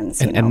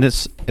fans.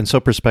 And so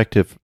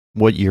perspective,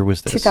 what year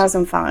was this?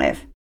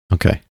 2005.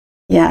 Okay.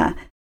 Yeah.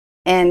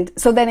 And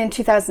so then in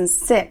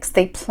 2006,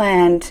 they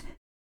planned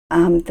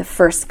the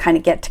first kind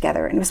of get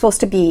together, and it was supposed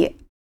to be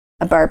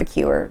a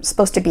barbecue or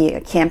supposed to be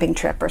a camping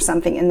trip or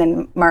something. And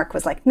then Mark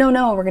was like, no,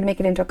 we're going to make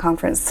it into a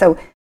conference.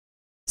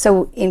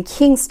 So in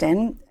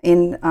Kingston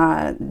in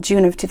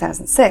June of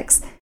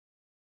 2006,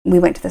 we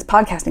went to this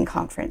podcasting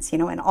conference,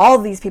 and all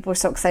of these people were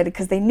so excited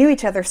because they knew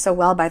each other so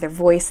well by their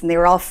voice, and they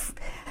were all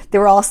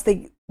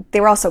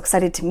so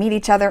excited to meet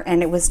each other.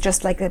 And it was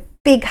just like a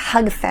big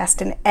hug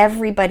fest, and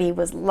everybody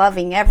was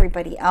loving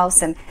everybody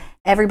else, and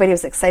everybody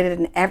was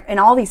excited, and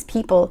all these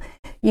people,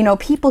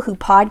 people who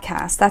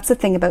podcast, that's the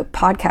thing about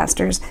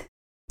podcasters,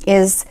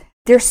 is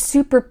they're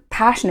super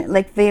passionate.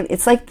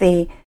 It's like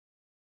they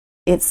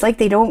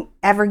don't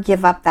ever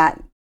give up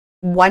that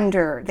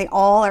wonder. They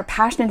all are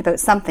passionate about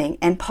something,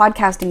 and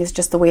podcasting is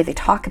just the way they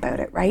talk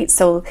about it, right?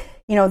 So,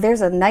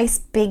 there's a nice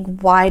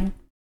big wide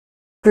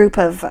group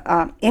of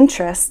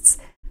interests,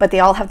 but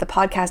they all have the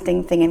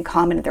podcasting thing in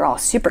common. They're all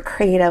super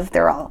creative.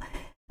 They're all,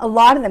 a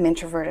lot of them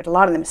introverted, a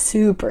lot of them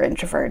super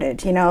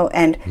introverted,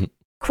 and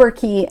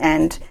quirky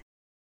and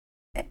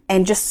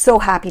just so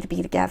happy to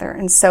be together.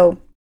 And so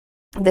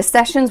the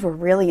sessions were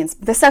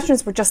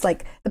just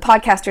like the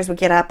podcasters would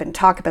get up and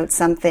talk about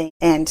something,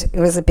 and it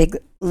was a big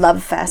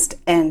love fest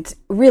and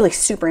really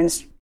super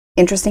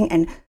interesting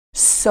and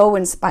so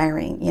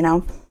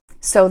inspiring,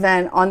 So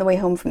then on the way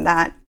home from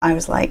that, I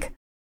was like,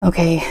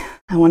 okay,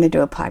 I want to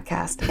do a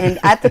podcast. And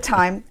at the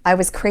time, I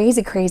was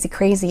crazy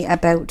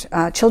about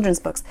children's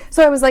books.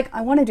 So I was like,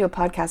 I want to do a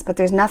podcast, but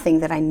there's nothing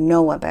that I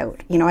know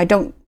about. I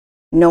don't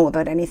know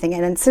about anything.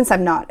 And since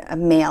I'm not a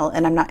male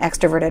and I'm not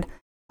extroverted,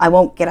 I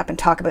won't get up and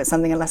talk about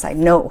something unless I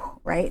know,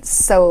 right?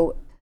 So,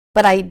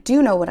 but I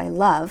do know what I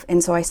love.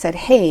 And so I said,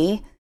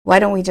 hey, why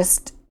don't we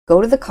just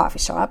go to the coffee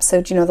shop?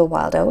 So do you know the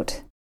Wild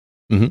Oat?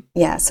 Mm-hmm.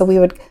 Yeah. So we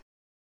would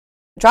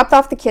drop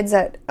off the kids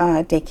at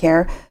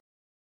daycare,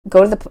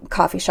 go to the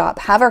coffee shop,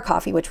 have our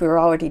coffee, which we were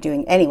already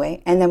doing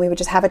anyway, and then we would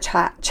just have a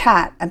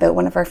chat about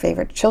one of our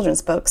favorite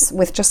children's books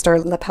with just our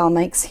lapel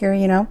mics here,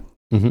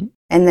 mm-hmm.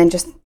 and then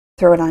just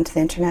throw it onto the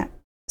internet.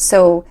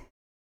 So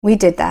we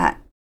did that,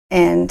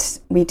 and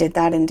we did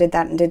that and did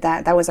that and did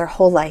that. That was our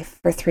whole life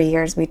for 3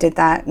 years. We did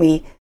that.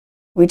 We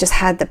just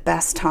had the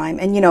best time.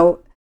 And,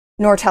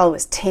 Nortel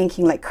was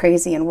tanking like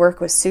crazy, and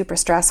work was super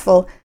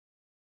stressful,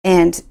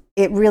 and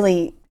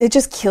it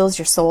just kills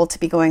your soul to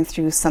be going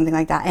through something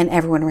like that, and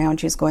everyone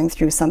around you is going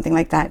through something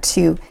like that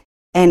too.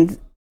 And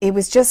it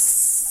was just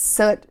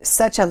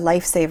such a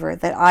lifesaver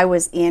that I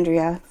was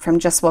Andrea from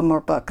Just One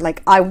More Book.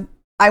 Like I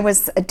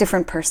was a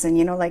different person,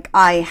 like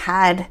I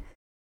had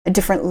a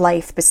different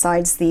life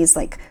besides these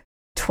like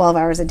 12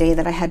 hours a day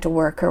that I had to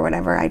work or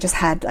whatever. I just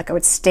had I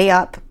would stay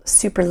up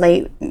super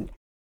late and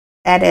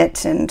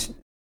edit and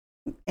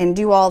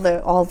do all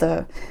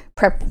the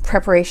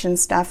preparation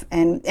stuff.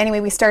 And anyway,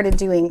 we started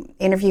doing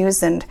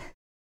interviews and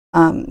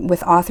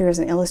with authors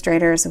and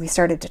illustrators, and we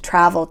started to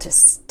travel to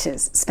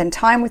spend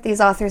time with these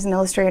authors and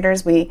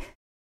illustrators.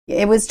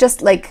 It was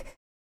just like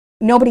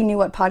nobody knew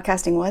what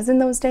podcasting was in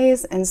those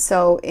days, and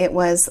so it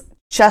was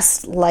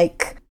just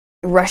like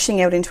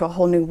rushing out into a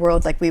whole new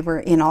world. Like we were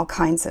in all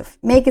kinds of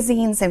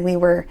magazines, and we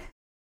were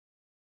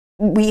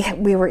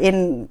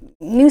in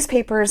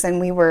newspapers,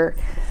 and we were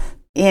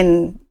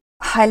in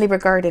highly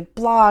regarded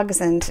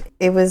blogs, and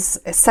it was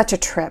such a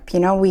trip,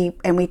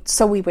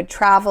 so we would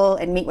travel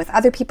and meet with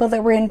other people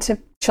that were into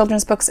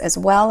children's books as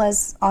well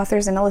as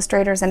authors and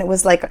illustrators, and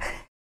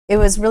it it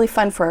was really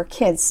fun for our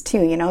kids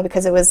too,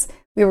 because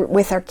we were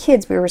with our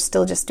kids, we were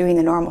still just doing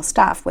the normal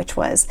stuff, which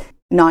was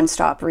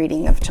nonstop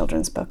reading of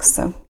children's books.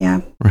 So,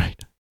 yeah.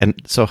 Right.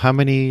 And so how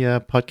many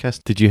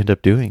podcasts did you end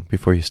up doing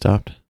before you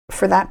stopped?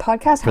 For that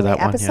podcast, how many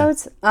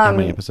episodes? Yeah. How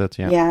many episodes,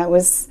 yeah. Yeah, it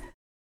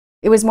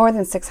was more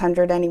than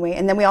 600 anyway.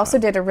 And then we also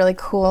did a really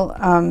cool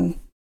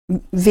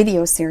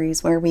video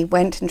series where we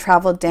went and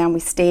traveled down. We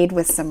stayed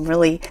with some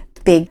really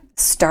big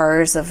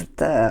stars of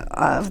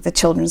the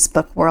children's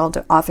book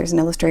world, authors and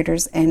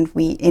illustrators, and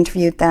we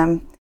interviewed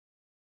them.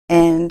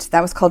 And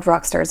that was called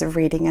Rock Stars of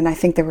Reading. And I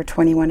think there were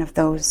 21 of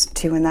those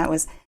too. And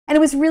it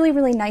was really,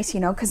 really nice,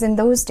 because in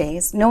those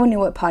days, no one knew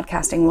what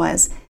podcasting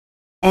was.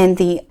 And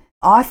the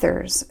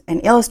authors and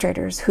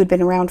illustrators who'd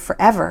been around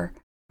forever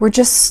were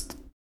just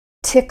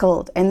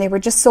tickled, and they were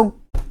just so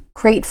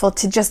grateful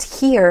to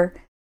just hear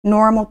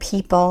normal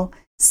people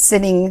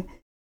sitting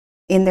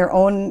in their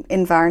own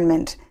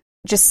environment,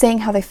 just saying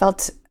how they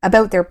felt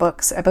about their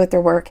books, about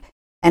their work,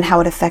 and how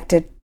it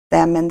affected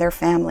them and their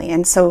family.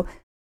 And so,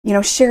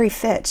 Sherry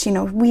Fitch,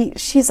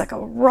 she's like a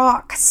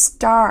rock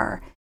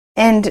star,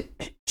 and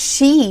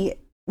she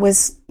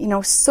was,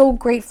 so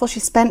grateful.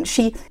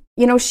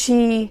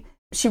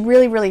 She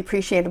really, really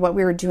appreciated what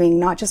we were doing,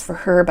 not just for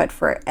her, but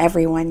for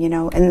everyone,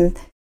 and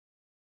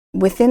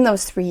within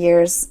those 3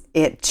 years,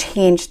 it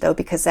changed, though,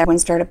 because everyone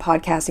started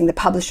podcasting. The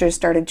publishers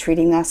started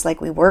treating us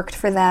like we worked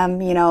for them,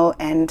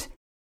 and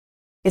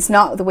it's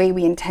not the way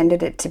we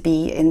intended it to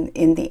be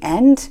in the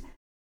end.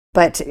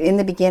 But in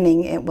the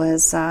beginning, it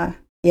was,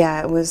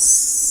 it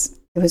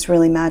was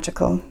really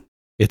magical.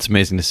 It's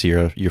amazing to see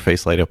your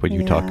face light up when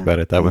you talk about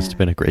it. That must have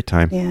been a great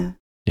time. Yeah.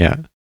 Yeah.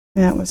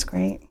 Yeah, it was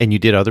great. And you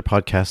did other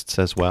podcasts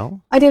as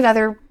well? I did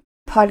other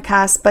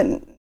podcasts, but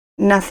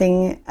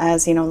nothing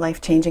as,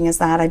 life-changing as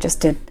that. I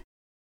just did a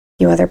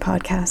few other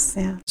podcasts,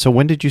 yeah. So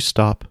when did you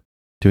stop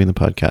doing the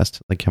podcast?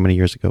 Like, how many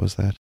years ago was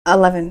that?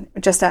 11.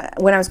 Just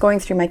when I was going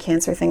through my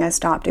cancer thing, I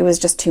stopped. It was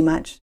just too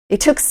much.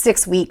 It took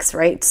 6 weeks,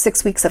 right?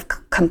 6 weeks of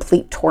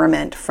complete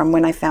torment from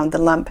when I found the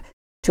lump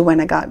to when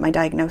I got my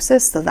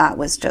diagnosis. So that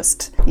was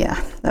just,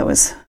 that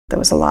was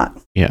a lot.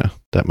 Yeah,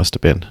 that must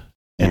have been.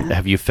 And Yeah.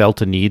 have you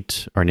felt a need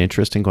or an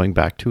interest in going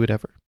back to it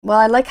ever? Well,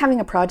 I like having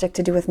a project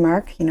to do with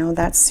Mark.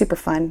 That's super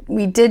fun.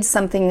 We did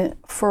something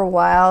for a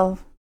while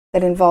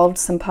that involved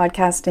some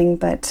podcasting,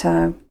 but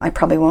I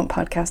probably won't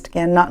podcast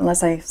again, not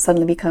unless I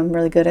suddenly become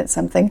really good at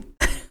something.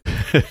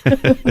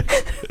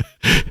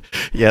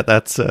 Yeah,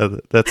 that's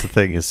the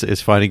thing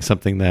is finding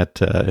something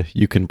that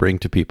you can bring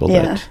to people.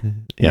 Yeah.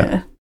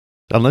 Yeah.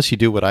 Unless you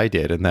do what I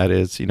did, and that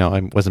is,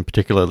 I wasn't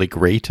particularly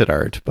great at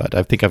art, but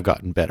I think I've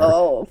gotten better.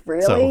 Oh,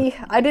 really? So,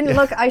 I didn't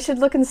look. I should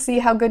look and see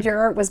how good your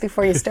art was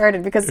before you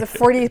started, because the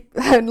 40,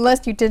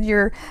 unless you did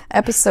your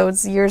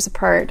episodes years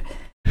apart.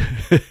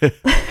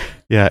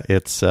 Yeah,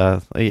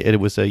 it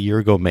was a year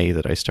ago May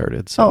that I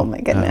started. So, oh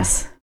my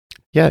goodness.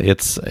 Yeah,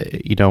 it's,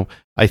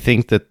 I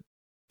think that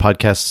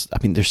podcasts,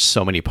 there's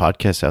so many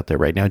podcasts out there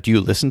right now. Do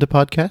you listen to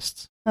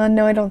podcasts?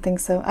 No, I don't think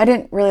so. I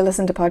didn't really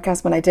listen to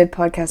podcasts when I did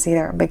podcasts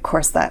either. Of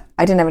course, that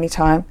I didn't have any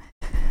time.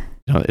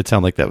 No, it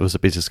sounded like that was a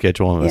busy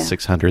schedule, and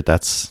 600,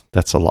 that's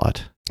a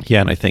lot. Yeah,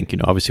 and I think,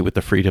 obviously with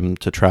the freedom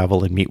to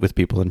travel and meet with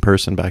people in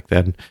person back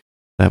then,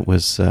 that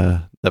was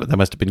that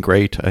must have been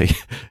great. I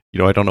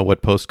don't know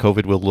what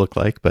post-COVID will look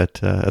like,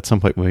 but at some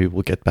point maybe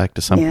we'll get back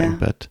to something. Yeah.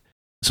 But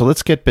so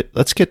let's get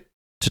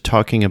to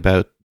talking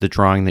about the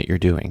drawing that you're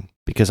doing,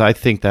 because I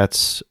think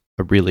that's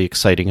a really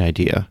exciting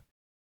idea.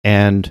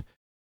 And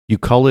you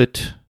call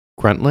it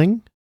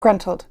gruntling?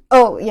 Gruntled.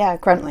 Oh, yeah,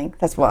 gruntling.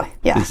 That's why.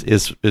 Yeah.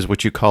 Is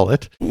what you call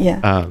it.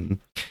 Yeah.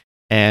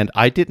 And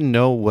I didn't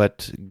know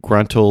what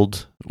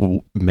gruntled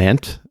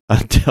meant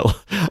until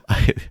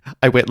I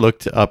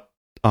looked up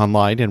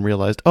online and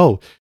realized,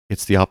 oh,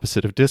 it's the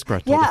opposite of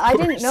disgruntled. Yeah, I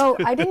didn't know.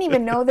 I didn't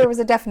even know there was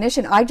a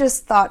definition. I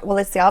just thought, well,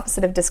 it's the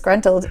opposite of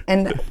disgruntled,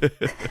 and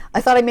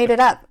I thought I made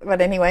it up.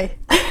 But anyway.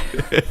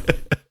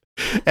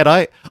 And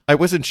I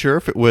wasn't sure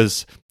if it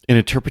was an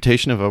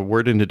interpretation of a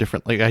word in a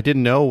different, like, I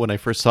didn't know when I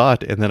first saw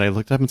it, and then I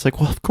looked up and it's like,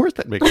 well, of course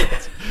that makes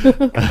sense.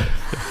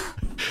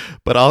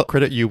 But I'll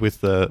credit you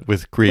with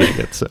creating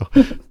it.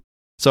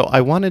 So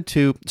I wanted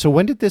to. So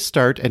when did this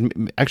start?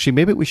 And actually,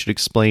 maybe we should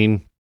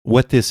explain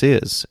what this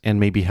is and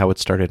maybe how it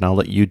started. And I'll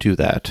let you do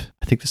that.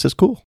 I think this is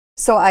cool.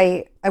 So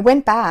I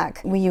went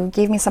back. You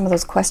gave me some of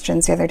those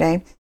questions the other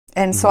day,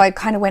 and so I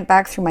kind of went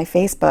back through my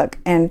Facebook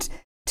and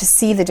to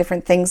see the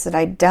different things that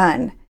I'd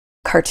done,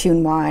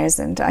 cartoon wise,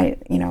 and I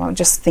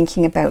just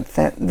thinking about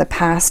the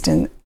past,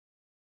 and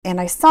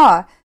I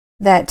saw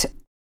that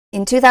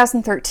in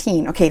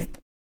 2013. Okay.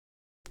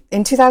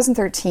 In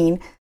 2013,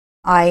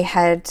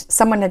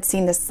 someone had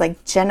seen this,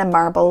 like, Jenna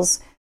Marbles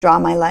Draw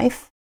My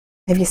Life.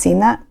 Have you seen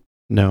that?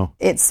 No.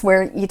 It's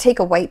where you take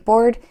a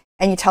whiteboard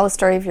and you tell a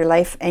story of your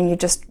life and you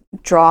just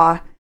draw,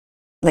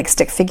 like,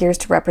 stick figures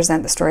to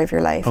represent the story of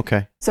your life.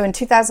 Okay. So in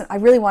 2000, I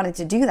really wanted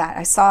to do that.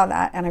 I saw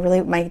that,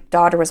 and my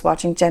daughter was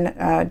watching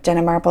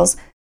Jenna Marbles,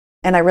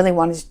 and I really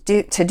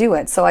wanted to do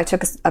it. So I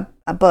took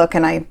a book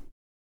and I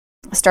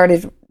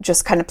started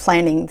just kind of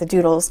planning the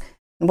doodles.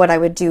 what I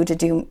would do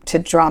to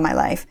draw my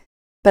life,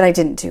 but I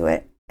didn't do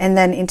it. And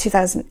then in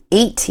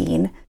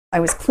 2018, I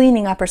was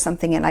cleaning up or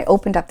something, and I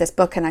opened up this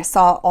book and I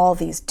saw all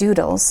these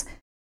doodles,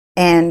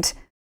 and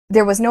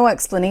there was no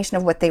explanation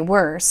of what they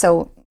were.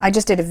 So I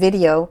just did a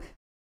video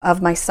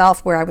of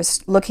myself where I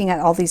was looking at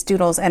all these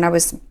doodles, and I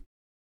was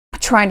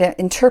trying to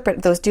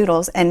interpret those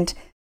doodles and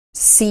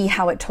see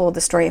how it told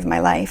the story of my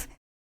life.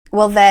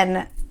 Well,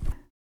 then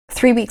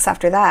 3 weeks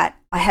after that,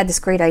 I had this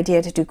great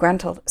idea to do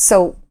Gruntled.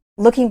 So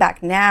looking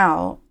back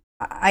now,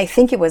 I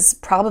think it was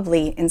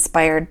probably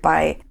inspired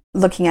by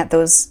looking at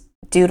those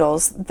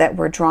doodles that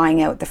were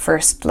drawing out the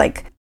first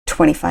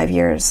 25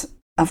 years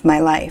of my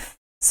life.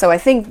 So I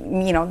think,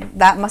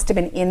 that must have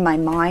been in my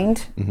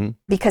mind,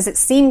 because it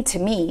seemed to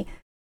me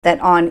that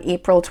on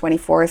April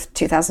 24th,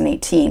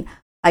 2018,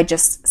 I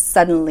just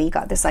suddenly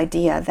got this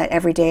idea that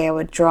every day I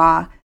would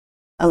draw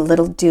a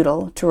little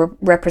doodle to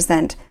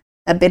represent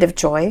a bit of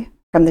joy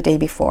from the day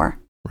before.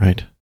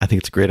 Right. I think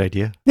it's a great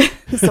idea.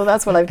 So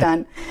that's what I've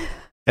done.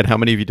 And how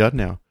many have you done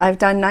now? I've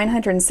done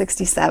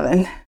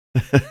 967.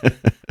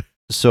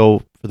 So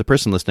for the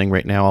person listening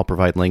right now, I'll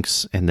provide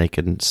links and they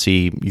can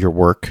see your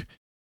work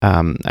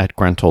at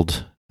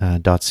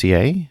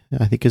gruntled.ca,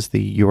 I think is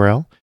the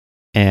URL.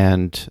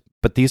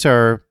 But these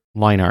are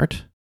line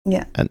art.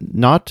 Yeah. And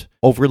not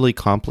overly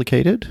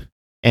complicated.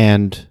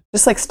 And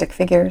just like stick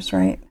figures,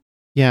 right?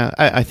 Yeah,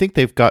 I think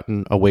they've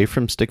gotten away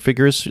from stick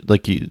figures.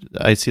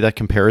 I see that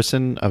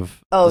comparison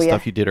of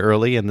stuff you did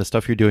early and the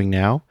stuff you're doing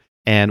now.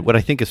 And what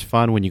I think is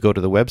fun when you go to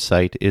the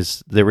website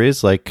is there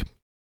is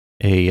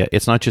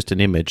it's not just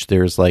an image.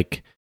 There's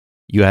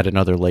you add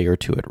another layer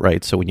to it,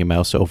 right? So when you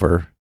mouse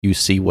over, you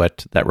see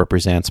what that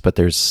represents, but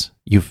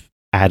you've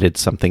added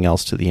something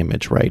else to the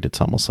image, right?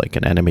 It's almost like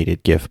an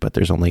animated GIF, but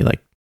there's only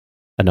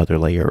another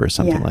layer or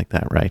something like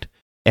that, right?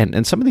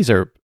 And some of these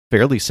are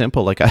fairly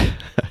simple.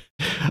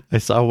 I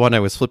saw one I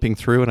was flipping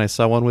through, and I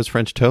saw one was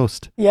French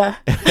toast. Yeah.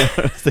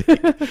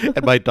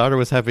 And my daughter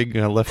was having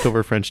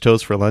leftover French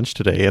toast for lunch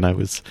today, and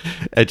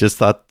I just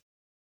thought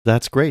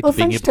that's great. Well,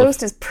 French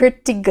toast is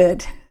pretty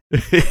good.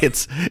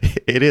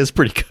 It is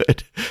pretty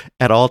good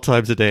at all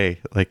times of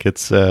day.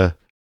 It's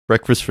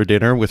breakfast for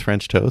dinner with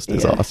French toast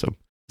is awesome.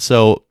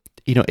 So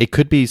it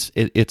could be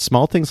it's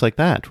small things like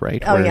that,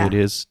 right? It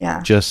is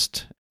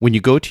just when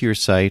you go to your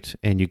site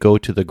and you go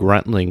to the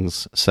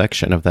Gruntlings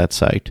section of that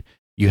site,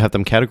 you have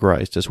them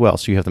categorized as well.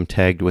 So you have them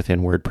tagged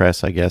within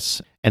WordPress, I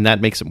guess. And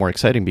that makes it more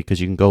exciting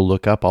because you can go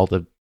look up all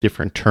the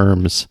different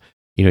terms.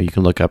 You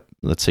can look up,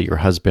 let's say, your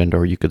husband,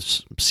 or you could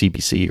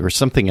CBC or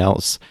something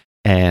else,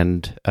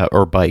 and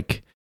or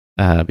bike,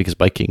 because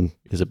biking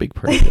is a big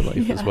part of your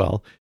life as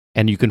well.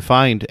 And you can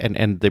find,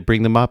 and they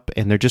bring them up,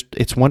 and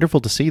it's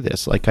wonderful to see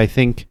this. I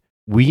think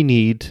we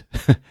need,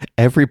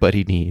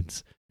 everybody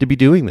needs to be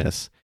doing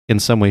this in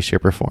some way,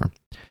 shape, or form.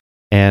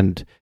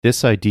 And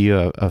this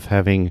idea of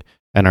having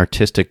an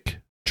artistic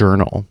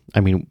journal, I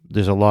mean,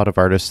 there's a lot of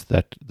artists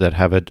that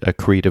have a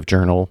creative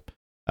journal.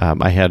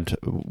 I had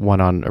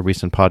one on a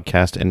recent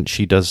podcast, and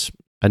she does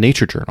a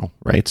nature journal,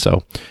 right?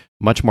 So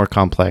much more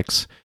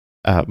complex,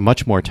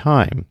 much more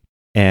time,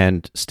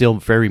 and still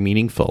very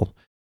meaningful,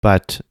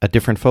 but a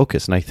different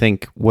focus. And I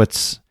think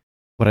what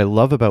I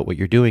love about what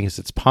you're doing is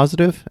it's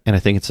positive, and I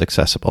think it's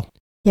accessible.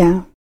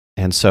 Yeah.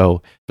 And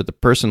so for the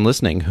person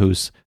listening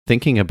who's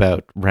thinking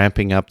about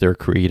ramping up their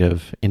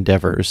creative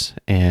endeavors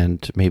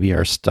and maybe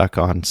are stuck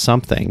on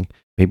something,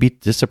 maybe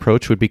this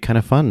approach would be kind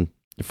of fun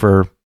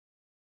for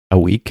a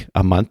week,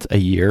 a month, a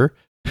year,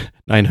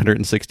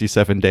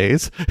 967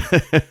 days.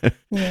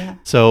 Yeah.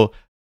 So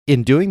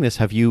in doing this,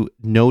 have you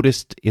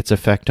noticed its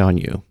effect on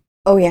you?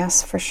 Oh,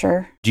 yes, for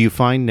sure. Do you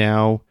find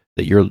now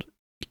that you're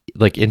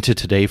into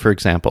today, for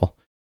example,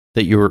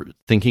 that you're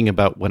thinking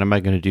about what am I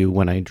going to do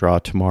when I draw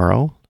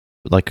tomorrow?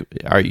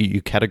 Are you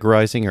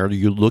categorizing, or are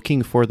you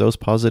looking for those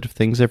positive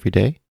things every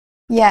day?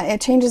 Yeah, it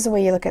changes the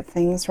way you look at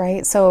things,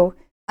 right? So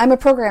I'm a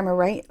programmer,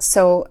 right?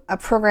 So a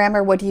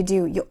programmer, what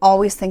do? You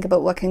always think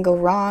about what can go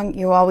wrong.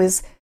 You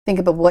always think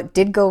about what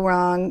did go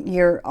wrong.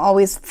 You're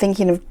always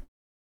thinking of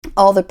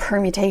all the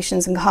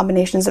permutations and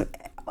combinations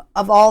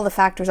of all the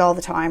factors all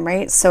the time,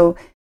 right? So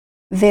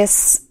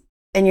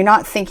and you're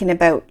not thinking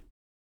about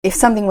if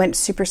something went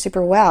super,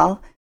 super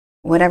well,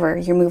 whatever,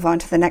 you move on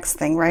to the next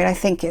thing, right?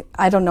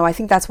 I don't know. I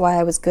think that's why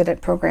I was good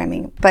at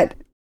programming. But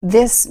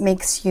this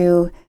makes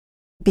you,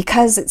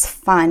 because it's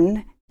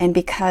fun and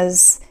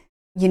because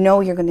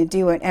you're going to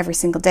do it every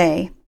single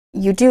day,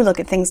 you do look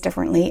at things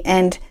differently.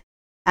 And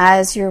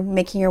as you're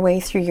making your way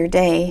through your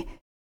day,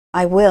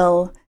 I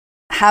will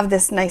have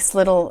this nice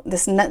little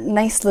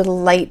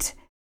light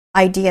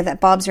idea that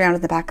bobs around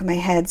in the back of my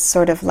head,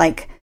 sort of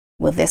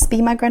will this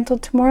be my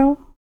Gruntled tomorrow?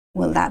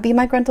 Will that be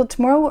my Gruntled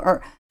tomorrow?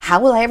 Or how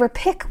will I ever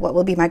pick what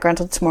will be my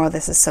Gruntled tomorrow?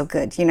 This is so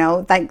good,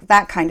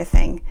 that kind of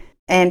thing.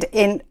 And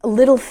in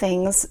little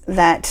things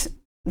that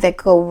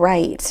go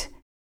right,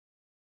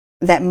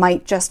 that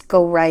might just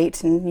go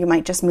right and you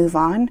might just move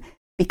on,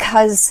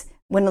 because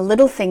when a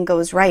little thing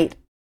goes right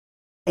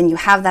and you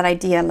have that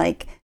idea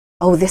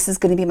oh, this is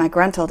going to be my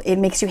Gruntled, it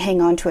makes you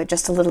hang on to it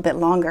just a little bit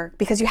longer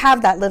because you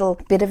have that little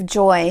bit of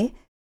joy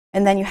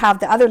And then you have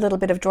the other little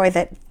bit of joy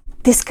that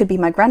this could be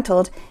my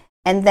gruntled.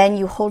 And then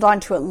you hold on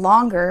to it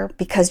longer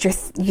because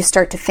you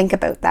start to think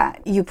about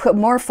that. You put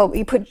more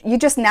you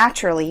just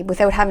naturally,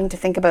 without having to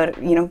think about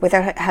it,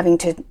 without having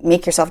to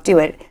make yourself do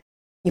it,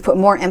 you put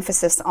more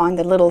emphasis on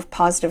the little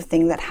positive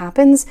thing that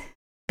happens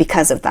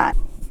because of that.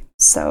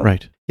 So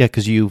right. Yeah,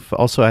 because you've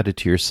also added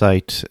to your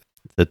site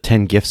the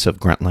 10 gifts of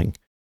gruntling,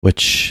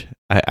 which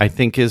I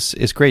think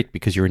is great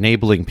because you're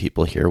enabling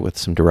people here with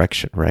some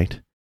direction, right?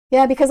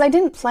 Yeah, because I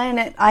didn't plan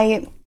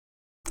it.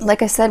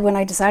 Like I said, when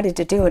I decided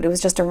to do it, it was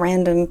just a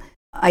random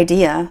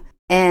idea,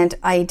 and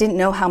I didn't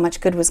know how much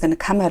good was going to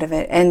come out of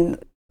it.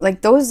 And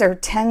like those are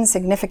 10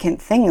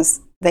 significant things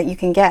that you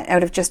can get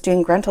out of just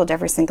doing gruntled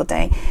every single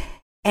day.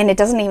 And it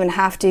doesn't even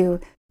have to,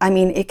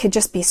 it could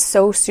just be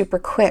so super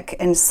quick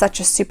and such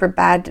a super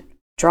bad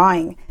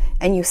drawing,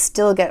 and you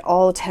still get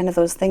all 10 of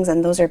those things,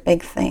 and those are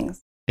big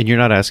things. And you're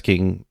not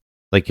asking,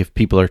 like, if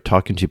people are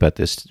talking to you about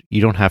this,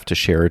 you don't have to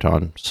share it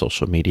on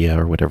social media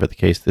or whatever the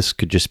case. This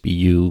could just be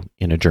you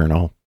in a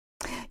journal.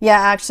 Yeah,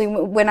 actually,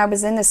 when I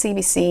was in the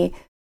CBC,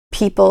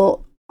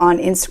 people on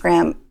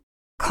Instagram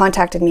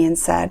contacted me and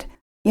said,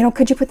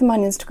 could you put them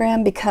on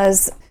Instagram?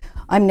 Because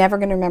I'm never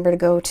going to remember to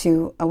go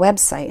to a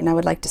website and I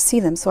would like to see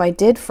them. So I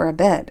did for a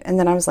bit. And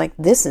then I was like,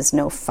 this is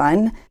no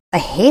fun. I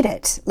hate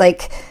it.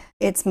 Like,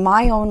 it's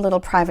my own little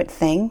private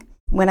thing.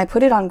 When I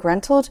put it on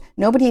Gruntled,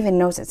 nobody even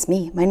knows it's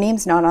me. My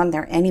name's not on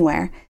there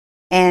anywhere.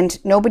 And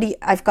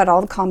I've got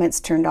all the comments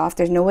turned off.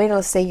 There's no way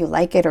to say you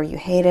like it or you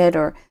hate it,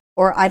 or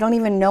I don't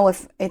even know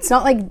if, it's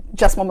not like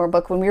Just One More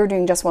Book. When we were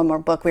doing Just One More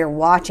Book, we were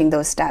watching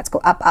those stats go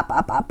up, up,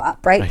 up, up,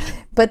 up, right?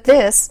 But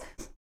this,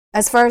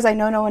 as far as I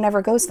know, no one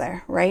ever goes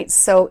there, right?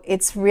 So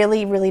it's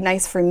really, really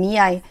nice for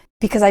me.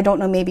 Because I don't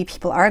know, maybe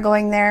people are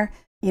going there.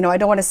 I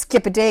don't want to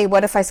skip a day.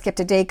 What if I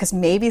skipped a day because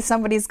maybe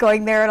somebody's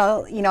going there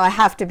and I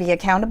have to be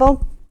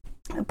accountable.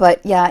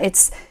 But yeah,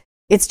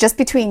 it's just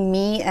between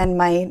me and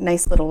my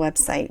nice little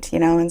website,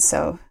 and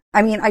so,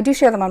 I do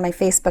share them on my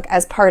Facebook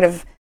as part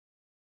of,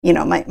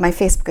 my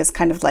Facebook is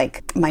kind of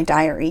like my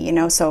diary,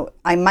 so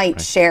I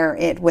might share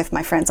it with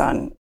my friends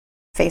on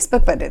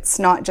Facebook, but it's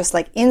not just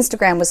like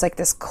Instagram was like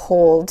this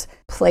cold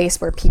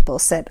place where people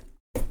said,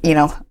 I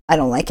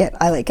don't like it,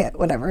 I like it,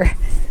 whatever.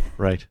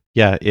 Right.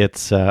 Yeah,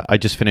 it's, I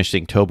just finished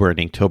Inktober,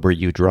 and Inktober,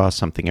 you draw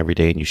something every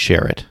day and you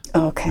share it.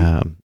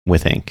 Okay.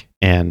 With ink.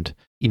 And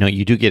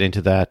you do get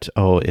into that,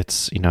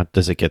 it's,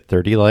 does it get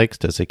 30 likes?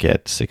 Does it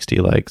get 60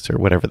 likes or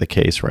whatever the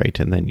case, right?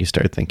 And then you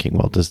start thinking,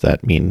 well, does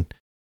that mean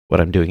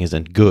what I'm doing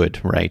isn't good,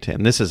 right?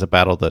 And this is a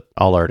battle that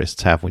all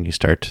artists have when you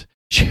start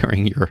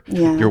sharing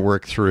your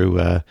work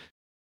through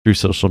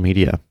social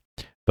media.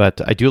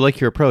 But I do like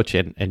your approach,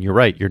 and you're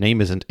right, your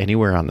name isn't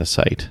anywhere on the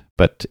site,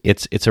 but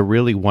it's a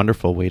really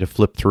wonderful way to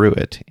flip through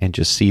it and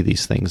just see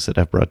these things that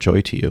have brought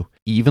joy to you.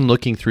 Even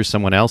looking through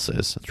someone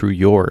else's, through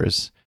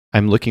yours,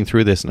 I'm looking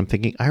through this and I'm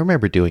thinking, I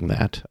remember doing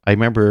that. I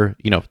remember,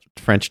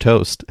 French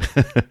toast.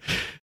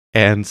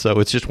 And so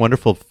it's just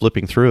wonderful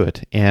flipping through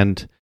it.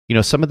 And,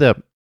 some of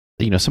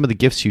the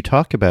gifts you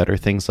talk about are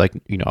things like,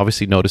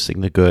 obviously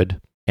noticing the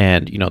good,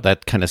 and,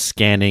 that kind of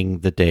scanning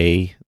the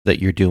day that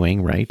you're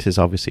doing, right, is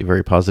obviously a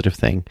very positive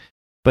thing.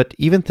 But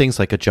even things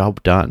like a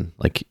job done,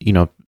 like,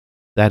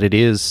 that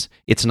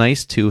it's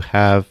nice to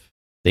have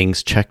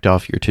things checked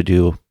off your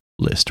to-do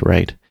list,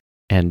 right?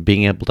 And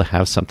being able to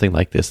have something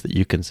like this that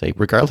you can say,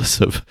 regardless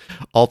of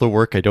all the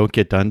work I don't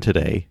get done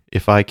today,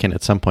 if I can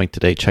at some point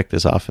today check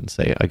this off and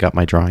say, I got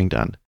my drawing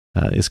done,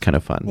 is kind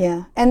of fun.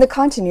 Yeah. And the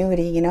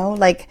continuity,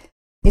 like,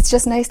 it's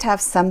just nice to have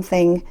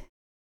something.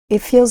 It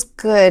feels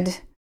good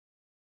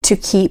to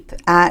keep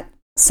at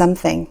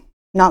something,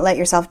 not let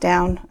yourself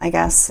down, I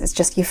guess. It's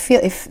just, you feel,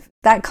 if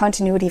that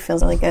continuity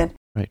feels really good.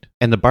 Right.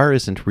 And the bar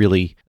isn't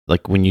really,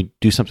 like, when you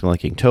do something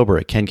like Inktober,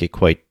 it can get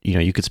quite,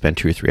 you could spend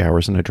 2 or 3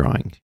 hours in a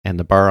drawing. And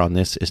the bar on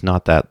this is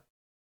not that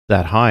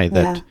high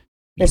that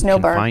there's no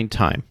bar. Find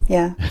time.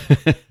 Yeah.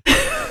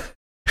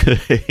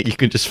 You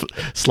can just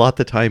slot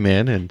the time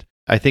in. And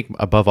I think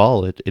above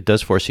all, it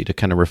does force you to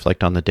kind of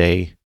reflect on the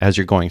day as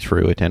you're going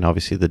through it, and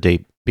obviously the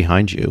day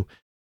behind you.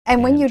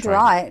 And when you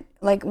draw it,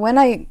 like when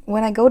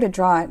I go to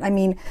draw it,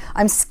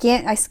 I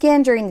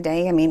scan during the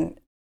day.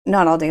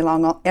 Not all day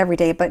long, every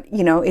day, but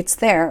it's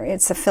there.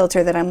 It's a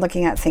filter that I'm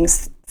looking at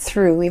things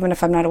through, even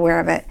if I'm not aware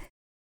of it.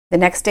 The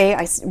next day,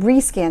 I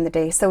rescan the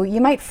day. So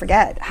you might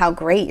forget how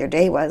great your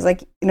day was.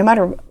 Like, no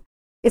matter,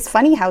 it's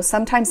funny how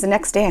sometimes the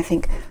next day I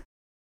think,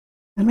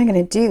 what am I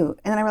going to do?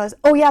 And then I realize,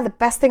 oh yeah, the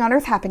best thing on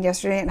earth happened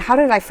yesterday. And how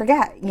did I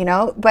forget?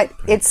 But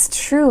it's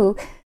true.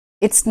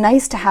 It's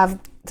nice to have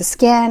the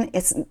scan.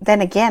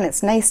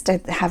 It's nice to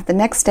have the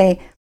next day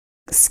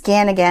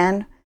scan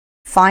again,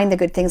 find the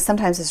good things.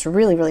 Sometimes it's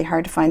really, really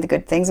hard to find the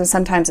good things, and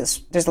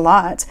sometimes there's a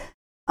lot.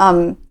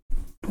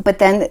 But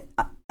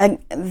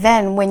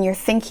then when you're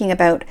thinking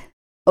about,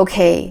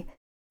 okay,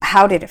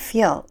 how did it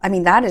feel?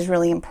 That is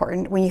really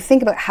important when you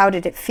think about how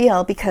did it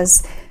feel,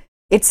 because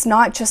it's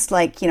not just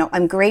like,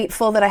 I'm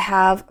grateful that I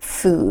have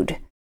food.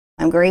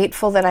 I'm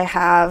grateful that I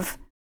have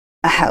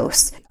a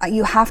house.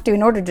 You have to,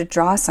 in order to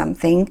draw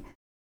something,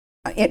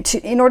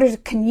 in order to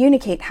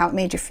communicate how it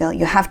made you feel,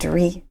 you have to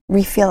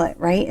re-feel it,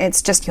 right?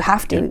 It's just, you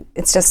have to. Yeah.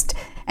 It's just,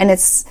 and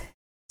it's,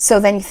 so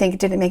then you think,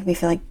 did it make me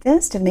feel like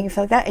this? Did it make me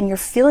feel like that? And you're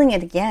feeling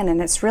it again,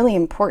 and it's really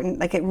important.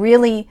 Like it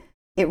really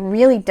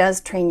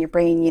does train your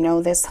brain. You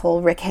know, this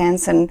whole Rick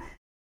Hansen,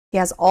 he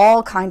has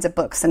all kinds of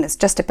books, and it's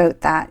just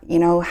about that, you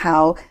know,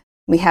 how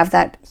we have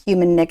that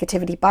human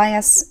negativity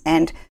bias,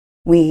 and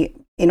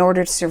in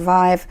order to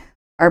survive,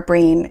 our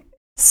brain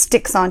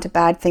sticks onto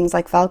bad things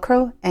like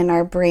Velcro, and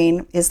our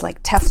brain is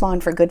like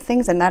Teflon for good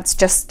things, and that's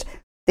just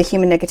the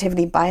human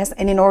negativity bias.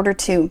 And in order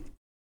to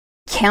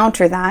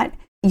counter that,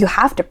 you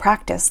have to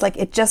practice. Like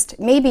it just,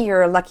 maybe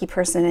you're a lucky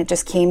person, it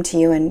just came to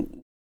you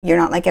and you're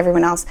not like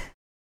everyone else,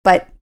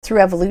 but through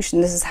evolution,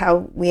 this is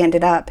how we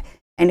ended up.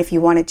 And if you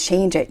want to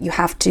change it, you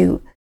have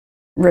to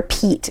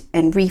repeat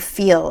and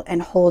re-feel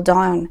and hold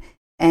on.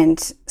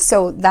 And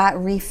so that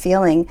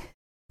re-feeling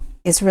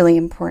is really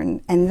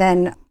important. And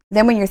then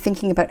when you're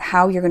thinking about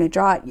how you're going to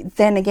draw it,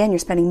 then again, you're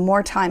spending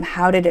more time.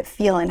 How did it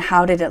feel and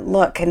how did it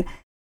look? And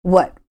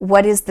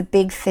what is the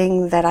big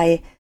thing that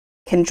I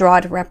can draw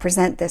to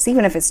represent this?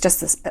 Even if it's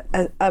just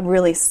a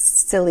really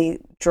silly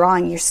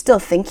drawing, you're still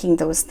thinking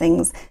those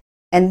things.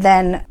 And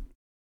then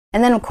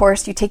of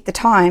course you take the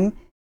time,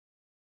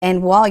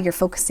 and while you're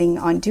focusing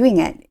on doing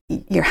it,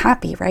 you're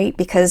happy, right?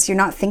 Because you're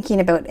not thinking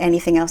about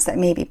anything else that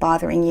may be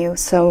bothering you.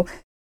 So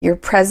you're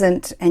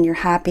present and you're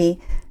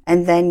happy.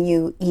 And then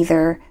you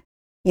either,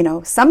 you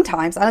know,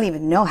 sometimes I don't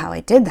even know how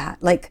I did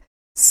that. Like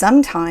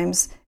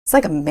sometimes it's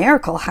like a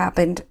miracle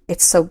happened.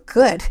 It's so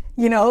good,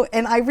 you know,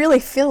 and I really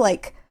feel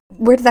like,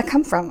 where did that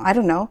come from? I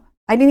don't know.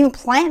 I didn't even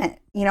plan it.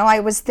 You know,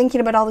 I was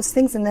thinking about all those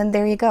things, and then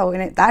there you go.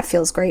 And that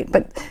feels great.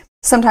 But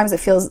sometimes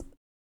it feels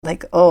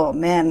like, oh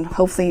man,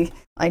 hopefully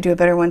I do a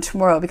better one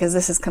tomorrow because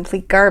this is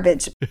complete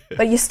garbage.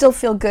 But you still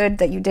feel good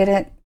that you did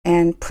it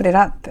and put it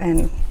up.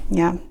 And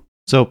yeah.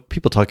 So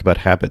people talk about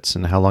habits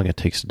and how long it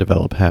takes to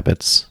develop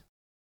habits.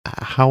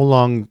 How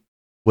long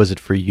was it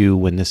for you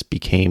when this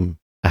became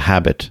a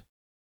habit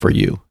for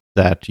you,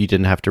 that you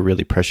didn't have to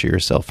really pressure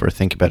yourself or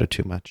think about it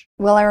too much?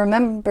 Well, I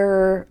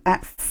remember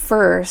at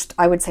first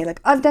I would say like,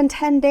 I've done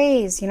 10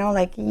 days, you know,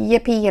 like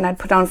yippee. And I'd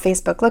put on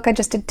Facebook, look, I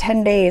just did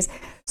 10 days.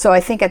 So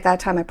I think at that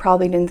time I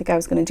probably didn't think I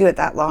was going to do it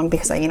that long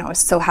because I was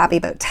so happy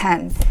about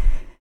 10.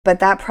 But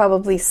that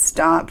probably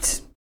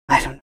stopped.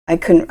 I don't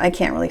know. I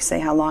can't really say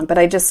how long, but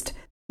I just,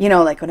 you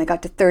know, like when I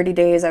got to 30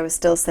 days, I was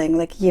still saying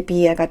like,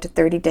 yippee, I got to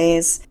 30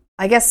 days.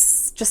 I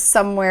guess just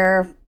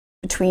somewhere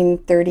between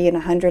 30 and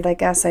 100, I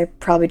guess. I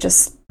probably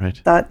just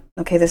thought,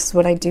 okay, this is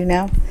what I do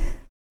now.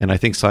 And I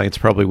think science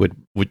probably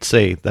would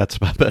say that's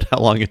about how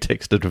long it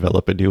takes to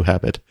develop a new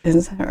habit.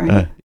 Is that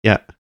right? Yeah.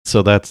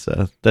 So that's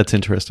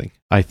interesting.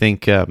 I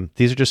think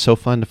these are just so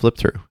fun to flip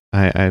through.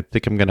 I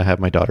think I'm going to have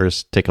my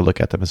daughters take a look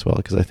at them as well,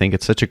 because I think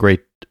it's such a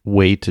great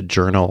way to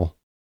journal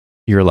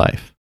your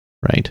life,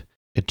 right?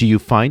 Do you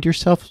find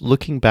yourself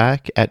looking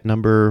back at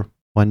number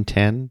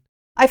 110?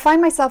 I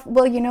find myself,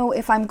 well, you know,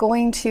 if I'm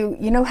going to,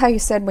 you know how you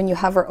said when you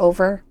hover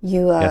over,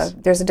 Yes.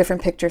 there's a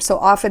different picture. So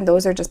often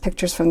those are just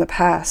pictures from the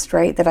past,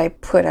 right, that I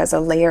put as a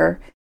layer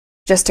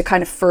just to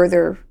kind of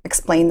further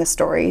explain the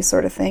story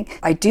sort of thing.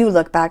 I do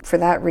look back for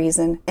that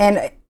reason.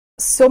 And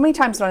so many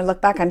times when I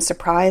look back, I'm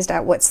surprised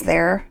at what's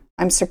there.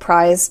 I'm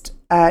surprised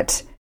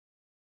at,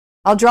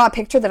 I'll draw a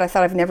picture that I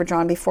thought I've never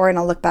drawn before, and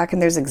I'll look back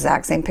and there's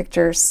exact same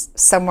pictures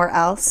somewhere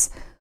else.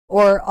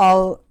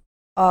 Or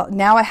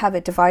now I have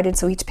it divided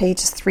so each page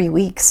is 3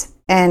 weeks.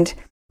 And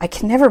I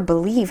can never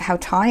believe how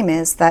time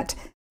is that,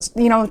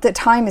 you know, that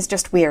time is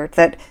just weird.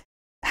 That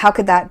how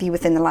could that be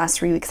within the last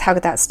 3 weeks? How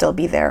could that still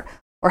be there?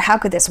 Or how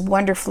could this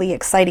wonderfully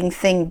exciting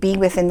thing be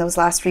within those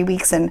last 3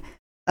 weeks and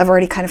I've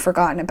already kind of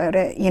forgotten about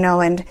it, you know?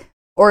 And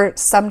or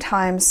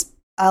sometimes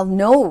I'll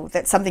know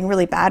that something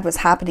really bad was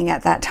happening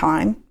at that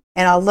time,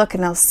 and I'll look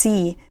and I'll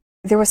see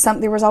there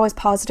was always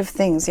positive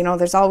things, you know,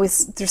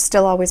 there's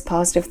still always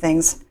positive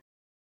things.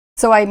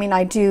 So, I mean,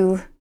 I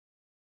do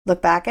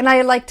look back, and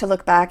I like to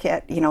look back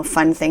at, you know,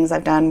 fun things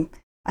I've done.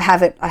 I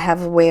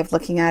have a way of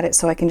looking at it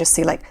so I can just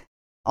see like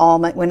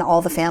when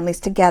all the family's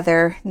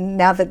together.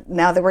 Now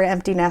that we're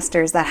empty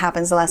nesters, that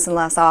happens less and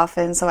less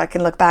often. So I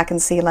can look back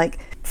and see like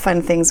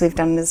fun things we've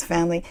done as a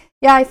family.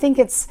 Yeah, I think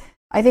it's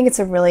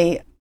a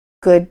really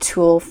good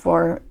tool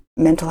for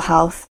mental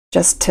health,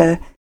 just to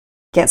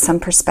get some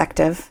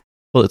perspective.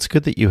 Well, it's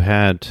good that you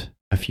had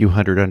a few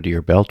hundred under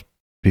your belt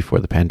before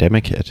the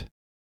pandemic hit,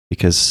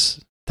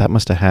 because that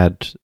must have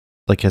had,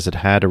 like, has it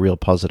had a real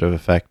positive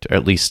effect, or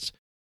at least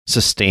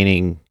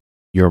sustaining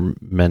your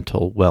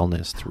mental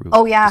wellness through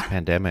this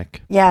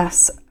pandemic?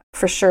 Yes,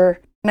 for sure.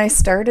 When I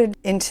started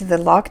into the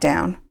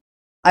lockdown,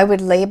 I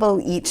would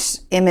label each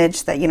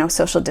image that, you know,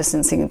 social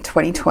distancing in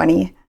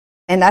 2020.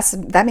 And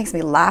that makes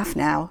me laugh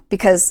now,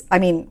 because, I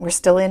mean, we're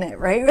still in it,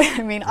 right?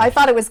 I mean, I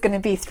thought it was going to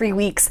be 3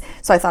 weeks.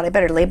 So I thought I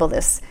better label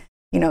this,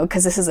 you know,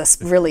 because this is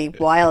a really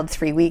wild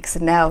 3 weeks.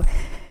 And now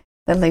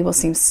the label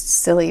seems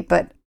silly.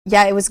 But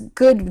yeah, it was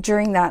good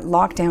during that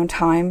lockdown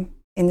time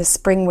in the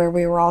spring where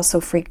we were all so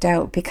freaked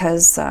out,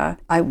 because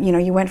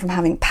you went from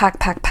having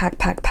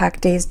pack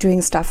days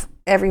doing stuff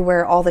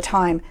everywhere all the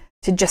time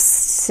to just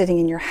sitting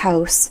in your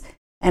house.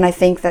 And I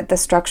think that the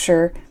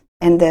structure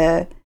and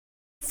the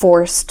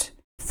forced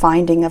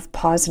finding of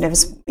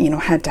positives,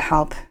 had to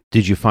help.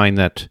 Did you find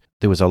that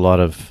there was a lot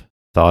of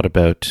thought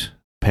about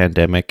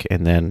pandemic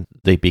and then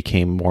they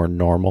became more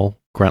normal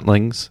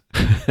gruntlings?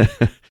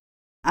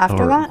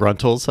 After or that?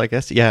 gruntles, I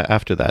guess. Yeah,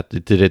 after that.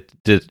 Did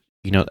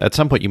at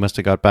some point you must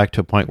have got back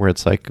to a point where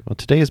it's like, well,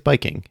 today is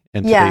biking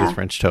and today is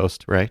French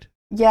toast, right?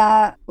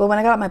 Yeah. Well, when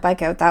I got my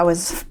bike out, that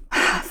was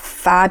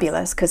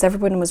fabulous because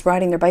everyone was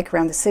riding their bike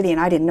around the city and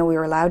I didn't know we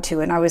were allowed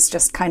to. And I was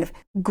just kind of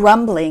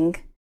grumbling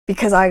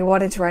because I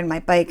wanted to ride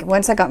my bike.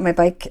 Once I got my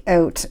bike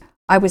out,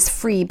 I was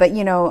free. But,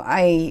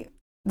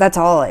 that's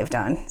all I've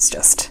done. It's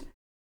just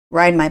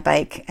ride my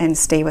bike and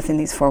stay within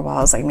these four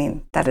walls. I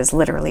mean, that is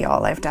literally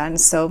all I've done.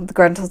 So the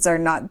gruntles are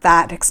not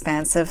that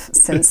expansive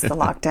since the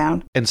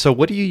lockdown. And so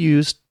what do you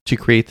use to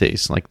create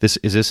these? Like this,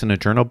 is this in a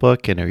journal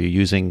book and are you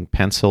using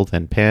pencil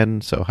then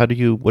pen? So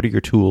what are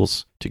your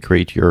tools to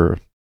create your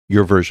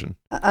version?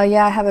 I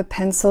have a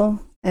pencil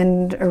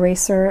and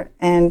eraser,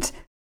 and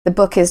the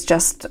book is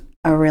just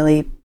a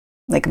really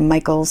like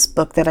Michael's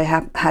book that I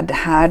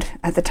had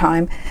at the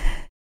time.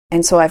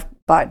 And so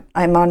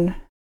I'm on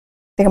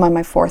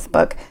my fourth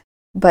book,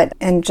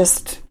 and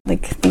just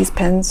like these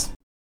pens.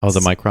 Oh, the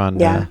Micron.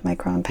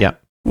 Micron pen.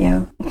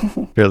 Yeah.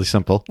 Fairly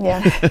simple.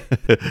 Yeah.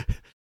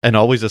 And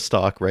always a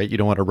stock, right? You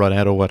don't want to run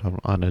out of one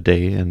on a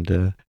day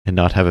and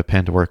not have a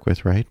pen to work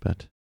with, right?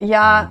 But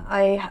yeah,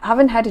 I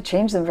haven't had to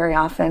change them very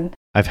often.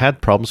 I've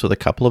had problems with a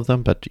couple of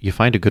them, but you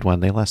find a good one,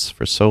 they last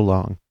for so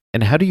long.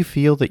 And how do you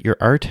feel that your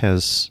art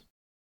has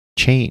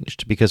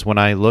changed? Because when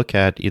I look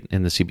at it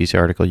in the CBC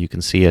article, you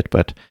can see it,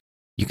 but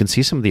you can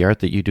see some of the art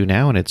that you do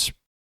now, and it's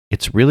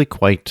really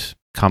quite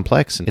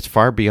complex, and it's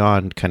far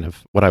beyond kind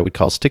of what I would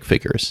call stick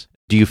figures.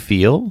 Do you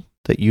feel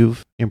that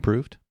you've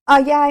improved?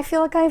 Yeah, I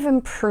feel like I've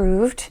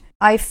improved.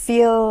 I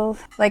feel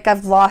like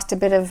I've lost a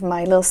bit of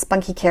my little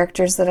spunky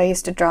characters that I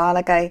used to draw.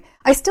 Like I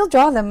still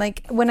draw them.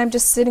 Like when I'm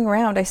just sitting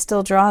around, I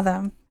still draw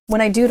them. When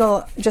I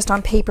doodle just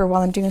on paper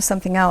while I'm doing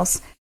something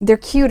else, they're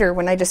cuter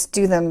when I just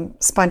do them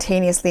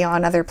spontaneously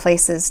on other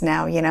places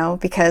now,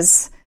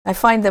 because I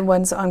find the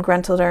ones on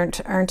Gruntled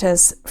aren't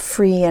as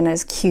free and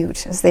as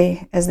cute as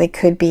they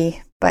could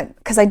be. But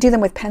because I do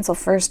them with pencil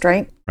first,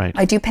 right? Right.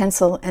 I do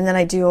pencil and then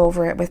I do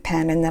over it with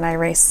pen and then I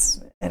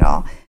erase it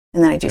all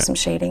and then I do some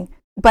shading.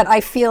 But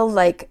I feel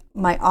like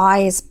my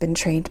eye's been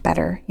trained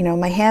better.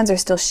 My hands are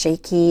still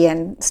shaky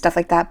and stuff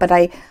like that. But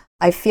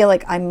I feel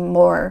like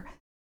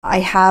I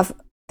have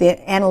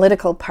the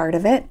analytical part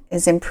of it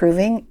is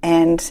improving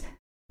and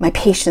my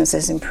patience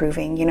is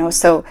improving,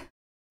 So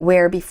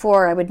where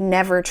before I would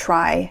never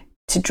try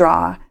to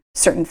draw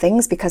certain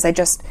things because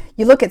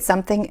you look at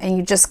something and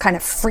you just kind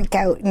of freak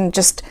out and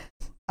just,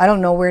 I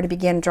don't know where to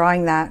begin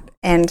drawing that.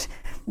 And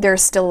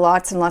there's still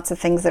lots and lots of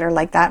things that are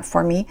like that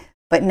for me.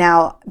 But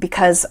now,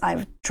 because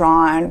I've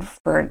drawn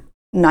for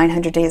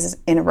 900 days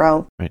in a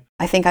row, right,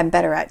 I think I'm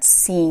better at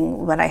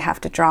seeing what I have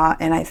to draw.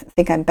 And I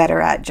think I'm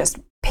better at just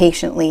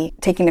patiently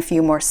taking a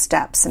few more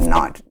steps and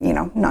not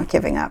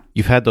giving up.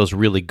 You've had those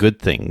really good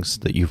things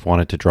that you've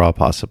wanted to draw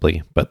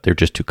possibly, but they're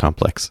just too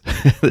complex,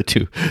 they're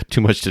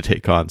too much to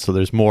take on. So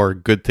there's more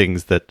good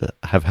things that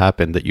have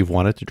happened that you've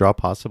wanted to draw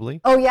possibly.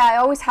 Oh yeah, I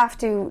always have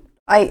to.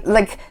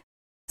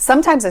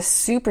 Sometimes a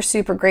super,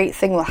 super great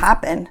thing will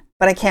happen,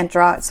 but I can't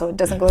draw it, so it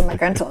doesn't go in my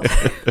gruntles.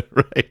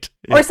 Right.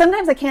 Yeah. Or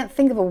sometimes I can't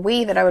think of a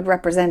way that I would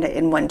represent it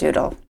in one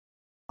doodle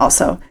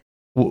also.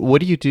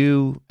 What do you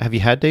do? Have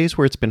you had days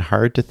where it's been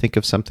hard to think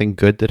of something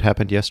good that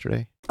happened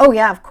yesterday? Oh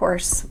yeah, of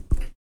course.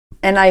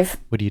 And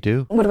What do you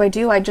do? What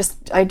do? I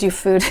do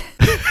food.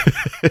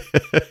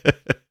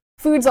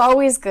 Food's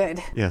always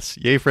good. Yes.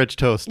 Yay, French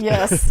toast.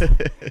 Yes.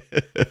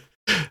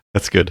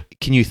 That's good.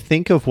 Can you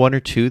think of one or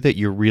two that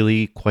you're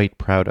really quite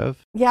proud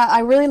of? Yeah, I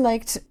really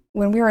liked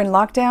when we were in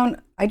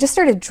lockdown. I just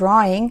started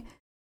drawing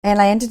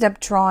and I ended up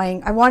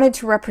drawing. I wanted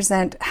to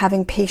represent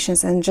having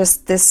patience and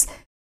just this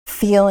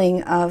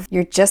feeling of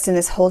you're just in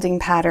this holding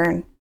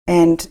pattern.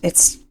 And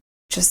it's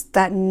just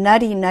that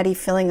nutty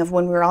feeling of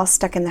when we were all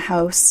stuck in the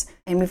house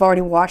and we've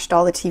already watched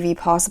all the TV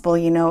possible,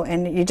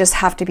 and you just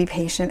have to be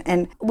patient.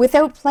 And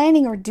without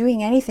planning or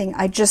doing anything,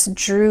 I just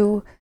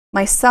drew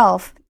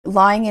myself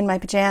lying in my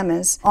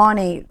pajamas on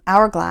a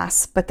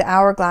hourglass, but the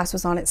hourglass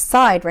was on its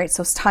side, right?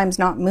 So time's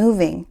not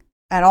moving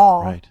at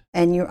all. Right.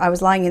 And I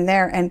was lying in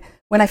there. And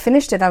when I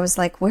finished it, I was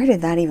like, where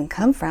did that even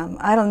come from?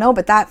 I don't know.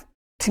 But that,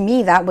 to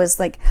me, that was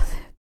like,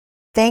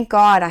 thank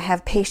God I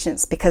have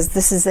patience because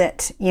this is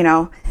it,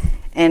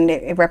 and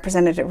it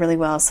represented it really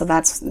well. So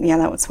that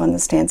was one that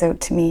stands out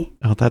to me.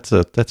 Oh, that's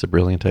a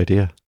brilliant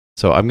idea.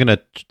 So I'm gonna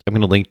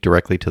link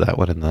directly to that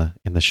one in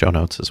the show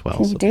notes as well.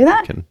 Can you do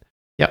that?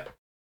 Yeah.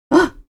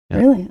 Yeah,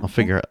 really? I'll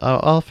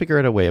figure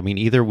out a way. I mean,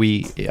 either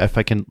if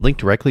I can link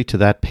directly to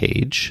that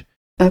page,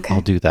 okay,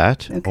 I'll do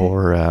that. Okay.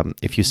 Or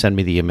if you send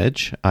me the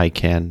image, I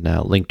can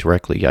link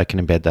directly. I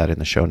can embed that in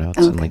the show notes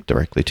and link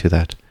directly to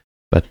that.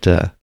 But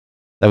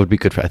that would be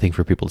good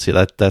for people to see.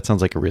 That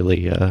sounds like a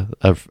really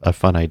a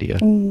fun idea.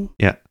 Mm.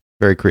 Yeah,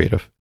 very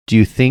creative. Do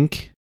you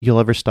think you'll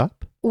ever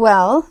stop?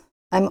 Well,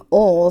 I'm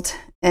old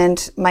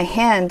and my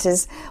hand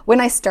is, when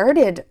I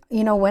started,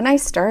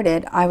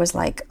 I was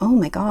like, oh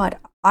my God,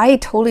 I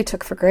totally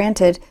took for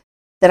granted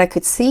that I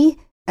could see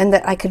and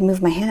that I could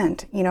move my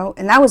hand,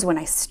 and that was when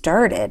I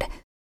started.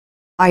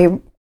 I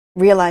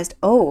realized,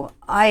 oh,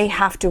 I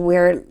have to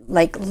wear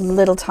like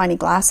little tiny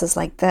glasses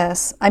like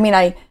this. I mean,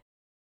 I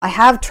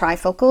have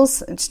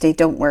trifocals, which they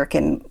don't work,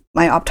 and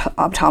my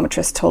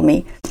optometrist told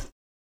me,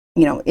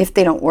 if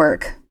they don't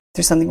work,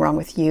 there's something wrong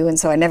with you, and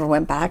so I never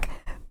went back.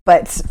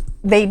 But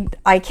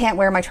I can't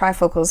wear my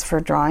trifocals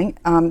for drawing.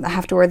 I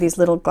have to wear these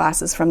little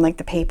glasses from like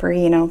the paper,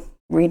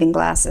 reading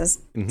glasses.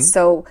 Mm-hmm.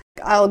 So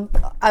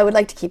I would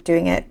like to keep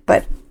doing it,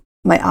 but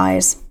my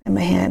eyes and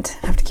my hand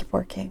have to keep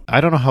working. I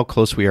don't know how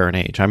close we are in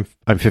age. I'm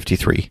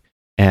 53.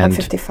 And I'm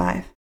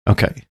 55.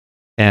 Okay.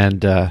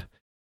 And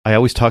I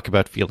always talk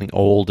about feeling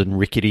old and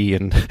rickety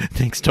and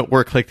things don't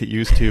work like they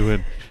used to.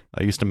 And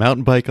I used to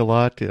mountain bike a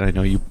lot. I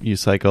know you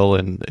cycle,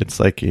 and it's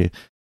like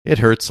it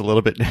hurts a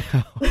little bit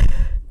now.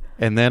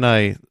 And then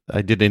I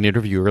did an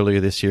interview earlier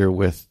this year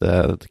with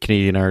the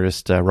Canadian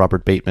artist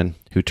Robert Bateman,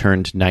 who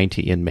turned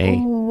 90 in May.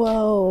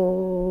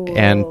 Whoa.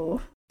 And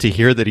to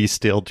hear that he's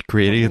still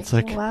creating, it's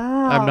like,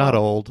 wow. I'm not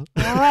old.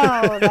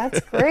 Wow,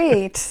 that's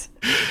great.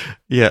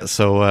 Yeah,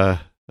 so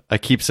I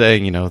keep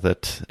saying,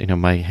 that,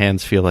 my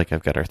hands feel like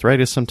I've got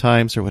arthritis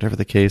sometimes or whatever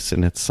the case.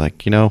 And it's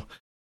like,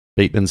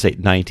 Bateman's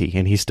 90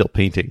 and he's still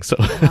painting. So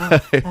wow,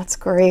 that's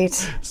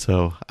great.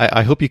 So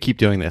I hope you keep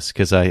doing this,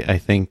 because I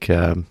think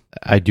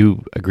I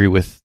do agree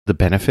with the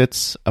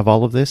benefits of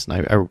all of this.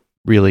 And I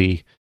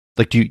really,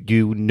 like, do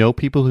you know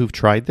people who've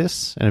tried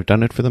this and have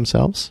done it for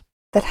themselves?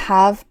 That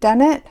have done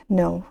it?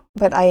 No.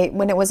 But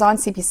when it was on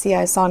CPC,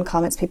 I saw in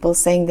comments people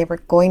saying they were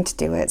going to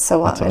do it.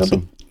 So it'll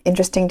be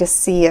interesting to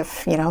see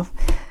if,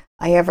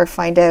 I ever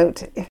find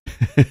out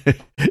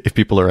if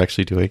people are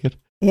actually doing it.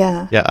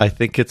 Yeah. Yeah, I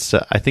think it's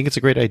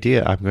a great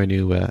idea. I'm going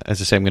to,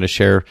 as I say, I'm going to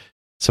share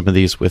some of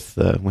these with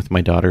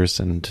my daughters,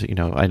 and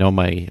I know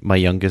my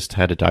youngest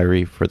had a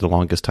diary for the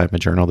longest time, a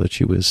journal that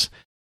she was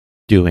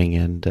doing,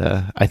 and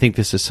I think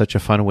this is such a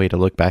fun way to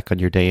look back on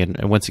your day.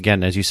 And once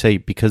again, as you say,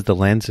 because the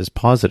lens is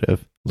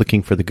positive,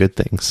 looking for the good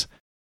things,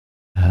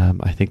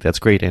 I think that's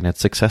great, and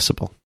it's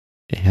accessible.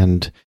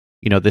 And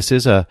this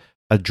is a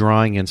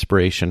drawing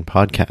inspiration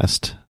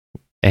podcast,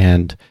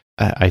 and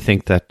I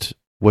think that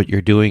what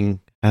you're doing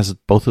has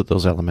both of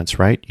those elements,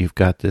 right? You've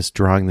got this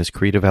drawing, this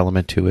creative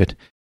element to it,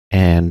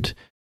 and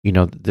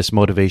this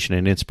motivation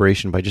and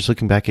inspiration by just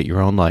looking back at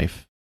your own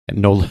life,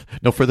 and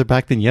no further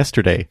back than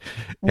yesterday,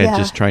 and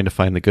just trying to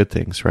find the good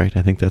things, right?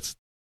 I think that's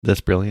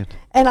brilliant.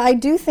 And I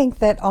do think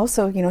that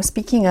also,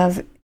 speaking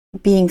of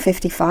being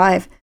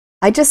 55,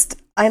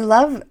 I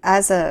love,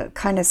 as a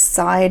kind of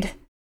side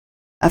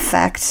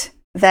effect,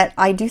 that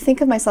I do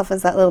think of myself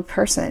as that little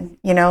person,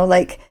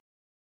 like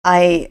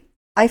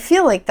I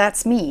feel like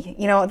that's me,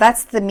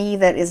 that's the me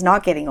that is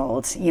not getting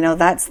old,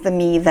 that's the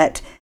me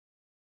that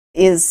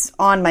is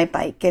on my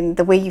bike, and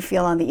the way you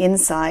feel on the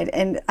inside.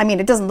 And I mean,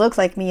 it doesn't look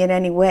like me in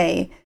any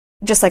way,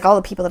 just like all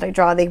the people that I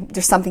draw,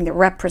 there's something that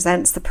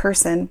represents the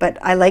person, but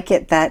I like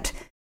it that,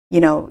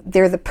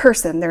 they're the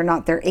person, they're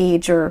not their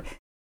age or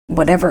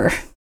whatever.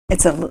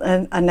 It's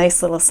a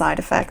nice little side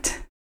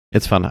effect.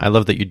 It's fun. I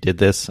love that you did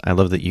this. I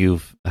love that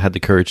you've had the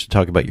courage to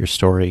talk about your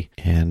story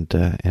and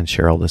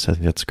share all this. I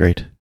think that's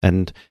great.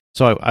 And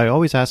so I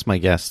always ask my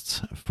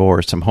guests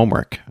for some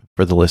homework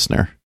for the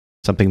listener,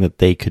 something that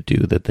they could do,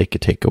 that they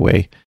could take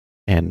away.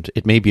 And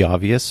it may be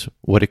obvious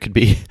what it could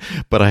be,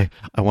 but I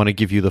want to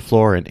give you the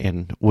floor.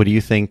 And what do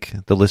you think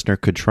the listener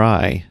could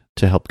try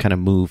to help kind of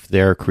move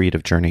their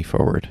creative journey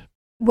forward?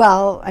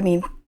 Well, I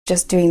mean,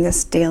 just doing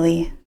this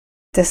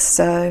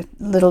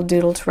little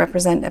doodle to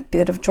represent a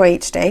bit of joy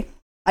each day.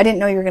 I didn't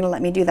know you were going to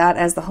let me do that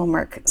as the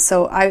homework.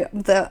 So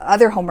the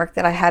other homework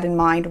that I had in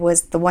mind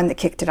was the one that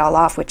kicked it all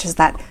off, which is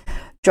that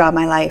Draw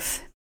My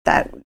Life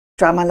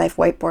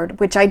whiteboard,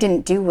 which I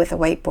didn't do with a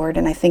whiteboard.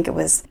 And I think it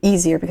was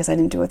easier because I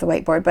didn't do it with a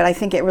whiteboard, but I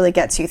think it really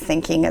gets you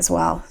thinking as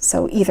well.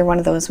 So either one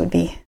of those would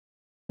be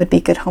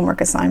good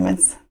homework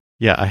assignments.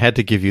 Yeah, I had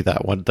to give you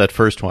that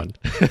first one.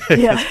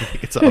 Yeah.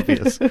 It's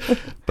obvious.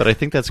 But I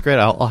think that's great.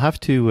 I'll have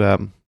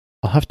to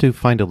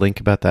find a link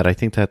about that. I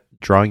think that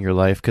Drawing Your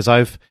Life,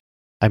 because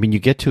you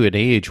get to an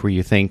age where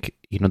you think,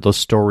 those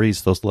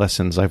stories, those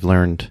lessons I've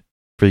learned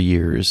for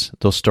years,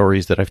 those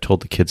stories that I've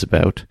told the kids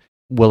about,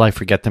 will I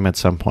forget them at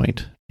some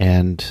point?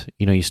 And,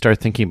 you start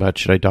thinking about,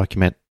 should I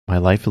document my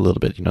life a little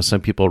bit?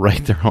 Some people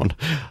write their own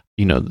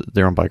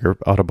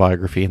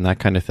autobiography and that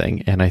kind of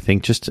thing. And I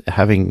think just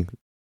having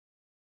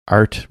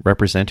art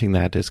representing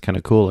that is kind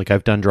of cool. Like,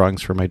 I've done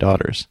drawings for my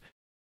daughters,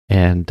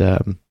 and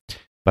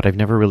but I've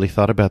never really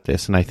thought about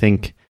this. And I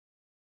think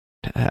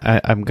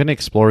I'm going to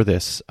explore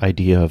this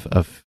idea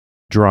of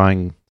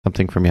drawing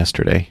something from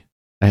yesterday.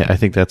 I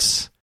think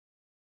it's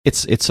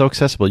so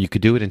accessible. You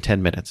could do it in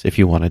 10 minutes if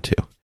you wanted to.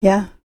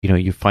 Yeah.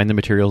 You find the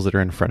materials that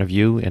are in front of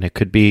you, and it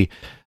could be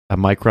a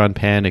micron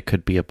pen. It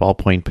could be a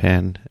ballpoint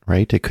pen,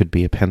 right? It could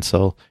be a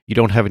pencil. You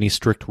don't have any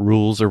strict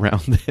rules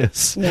around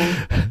this.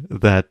 Yeah.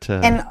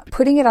 And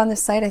putting it on the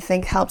site, I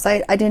think, helps.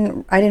 I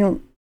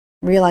didn't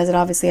realize it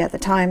obviously at the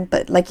time,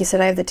 but like you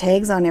said, I have the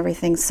tags on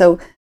everything, so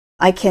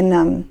I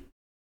can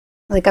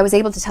I was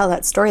able to tell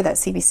that story, that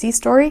CBC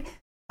story.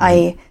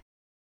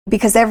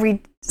 Because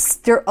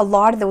a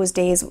lot of those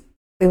days,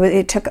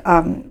 it took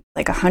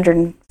like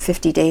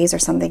 150 days or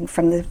something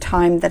from the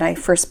time that I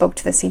first spoke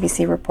to the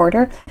CBC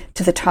reporter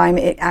to the time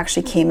it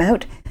actually came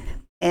out.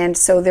 And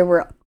so there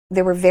were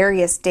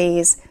various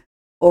days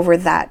over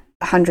that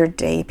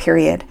 100-day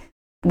period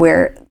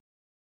where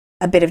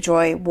a bit of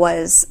joy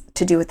was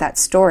to do with that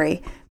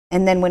story.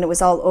 And then when it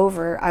was all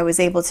over, I was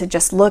able to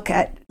just look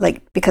at,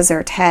 because there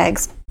are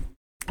tags,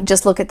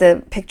 just look at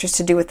the pictures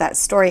to do with that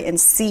story and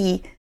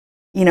see,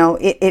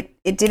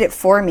 it did it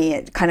for me.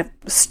 It kind of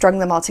strung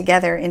them all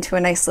together into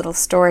a nice little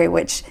story,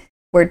 which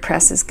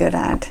WordPress is good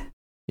at.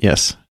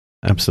 Yes,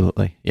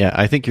 absolutely. Yeah,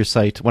 I think your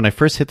site, when I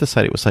first hit the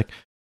site, it was like,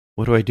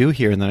 what do I do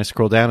here? And then I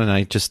scrolled down and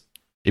I just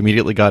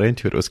immediately got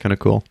into it. It was kind of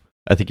cool.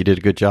 I think you did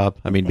a good job.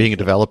 I mean, being a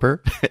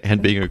developer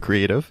and being a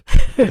creative,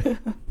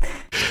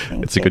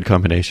 it's a good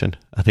combination.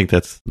 I think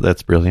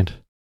that's brilliant.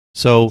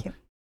 So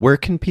where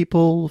can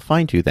people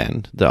find you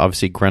then?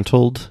 Obviously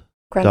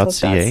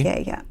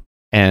gruntled.ca. Yeah.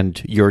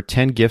 And your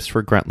 10 gifts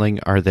for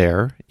gruntling are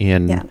there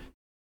in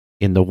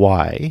the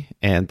why,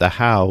 and the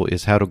how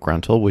is how to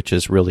gruntle, which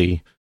is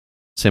really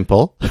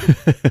simple.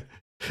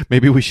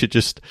 Maybe we should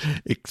just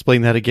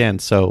explain that again.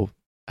 So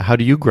how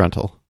do you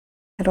gruntle?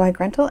 How do I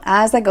gruntle?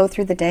 As I go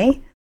through the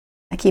day,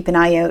 I keep an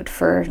eye out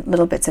for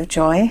little bits of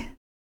joy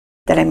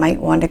that I might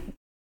want to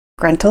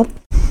gruntle.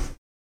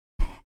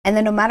 And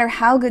then no matter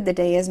how good the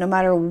day is, no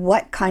matter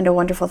what kind of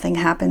wonderful thing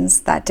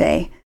happens that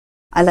day,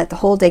 I let the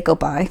whole day go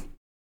by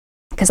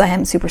because I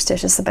am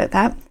superstitious about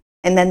that.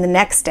 And then the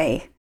next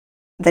day,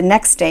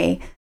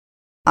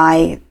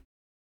 I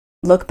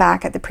look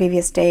back at the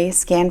previous day,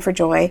 scan for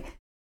joy.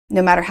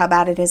 No matter how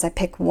bad it is, I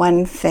pick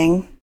one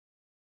thing.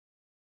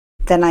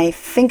 Then I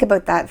think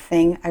about that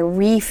thing. I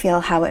re-feel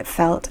how it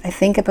felt. I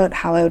think about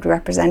how I would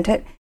represent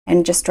it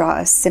and just draw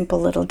a simple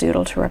little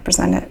doodle to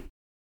represent it.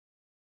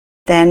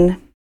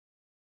 Then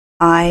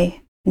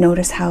I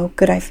notice how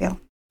good I feel.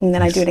 And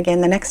then I do it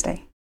again the next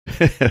day.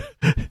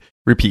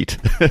 Repeat.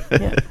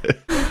 Yeah.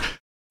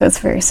 That's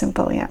very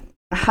simple, yeah.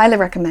 I highly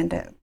recommend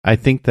it. I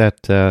think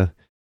that, for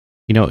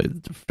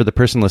the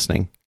person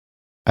listening,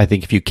 I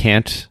think if you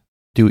can't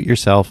do it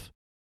yourself,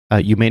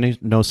 you may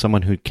know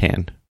someone who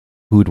can,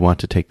 who would want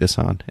to take this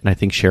on. And I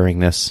think sharing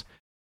this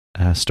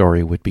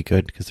story would be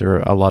good because there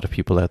are a lot of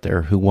people out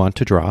there who want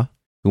to draw,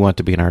 who want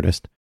to be an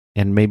artist,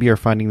 and maybe are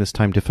finding this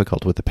time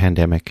difficult with the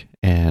pandemic,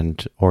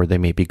 or they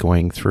may be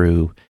going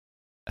through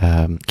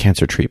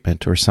cancer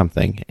treatment or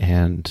something.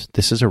 And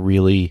this is a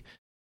really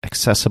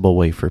accessible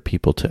way for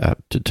people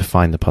to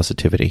find the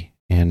positivity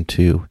and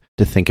to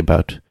think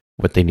about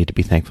what they need to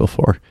be thankful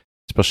for,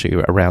 especially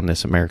around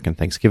this American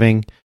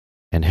Thanksgiving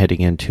and heading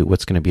into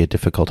what's going to be a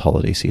difficult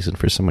holiday season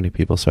for so many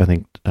people. So I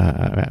think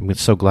I'm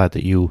so glad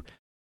that you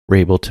were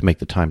able to make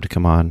the time to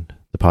come on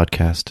the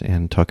podcast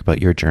and talk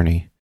about your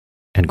journey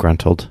and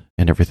gruntled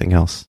and everything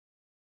else.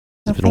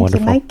 It's been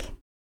wonderful. Thank you,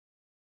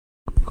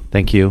 Mike.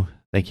 Thank you.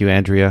 Thank you,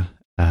 Andrea.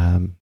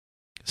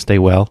 Stay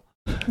well.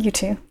 You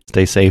too.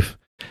 Stay safe.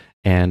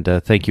 And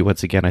thank you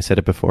once again. I said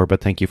it before,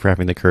 but thank you for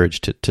having the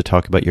courage to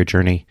talk about your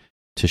journey,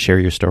 to share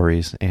your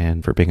stories,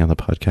 and for being on the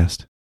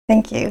podcast.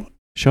 Thank you.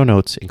 Show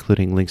notes,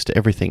 including links to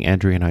everything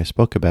Andrea and I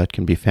spoke about,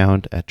 can be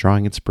found at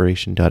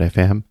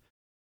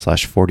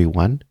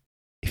drawinginspiration.fm/41.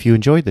 If you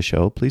enjoyed the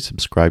show, please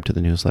subscribe to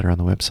the newsletter on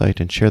the website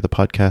and share the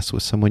podcast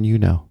with someone you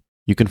know.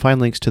 You can find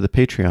links to the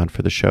Patreon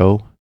for the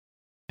show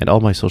and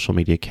all my social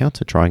media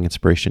accounts at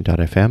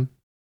drawinginspiration.fm.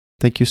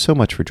 Thank you so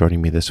much for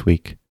joining me this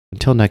week.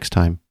 Until next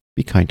time,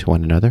 be kind to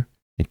one another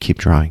and keep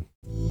drawing.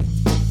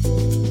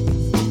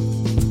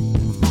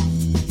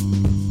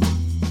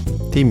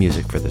 Theme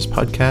music for this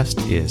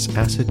podcast is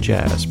Acid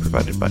Jazz,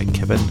 provided by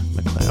Kevin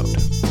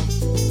MacLeod.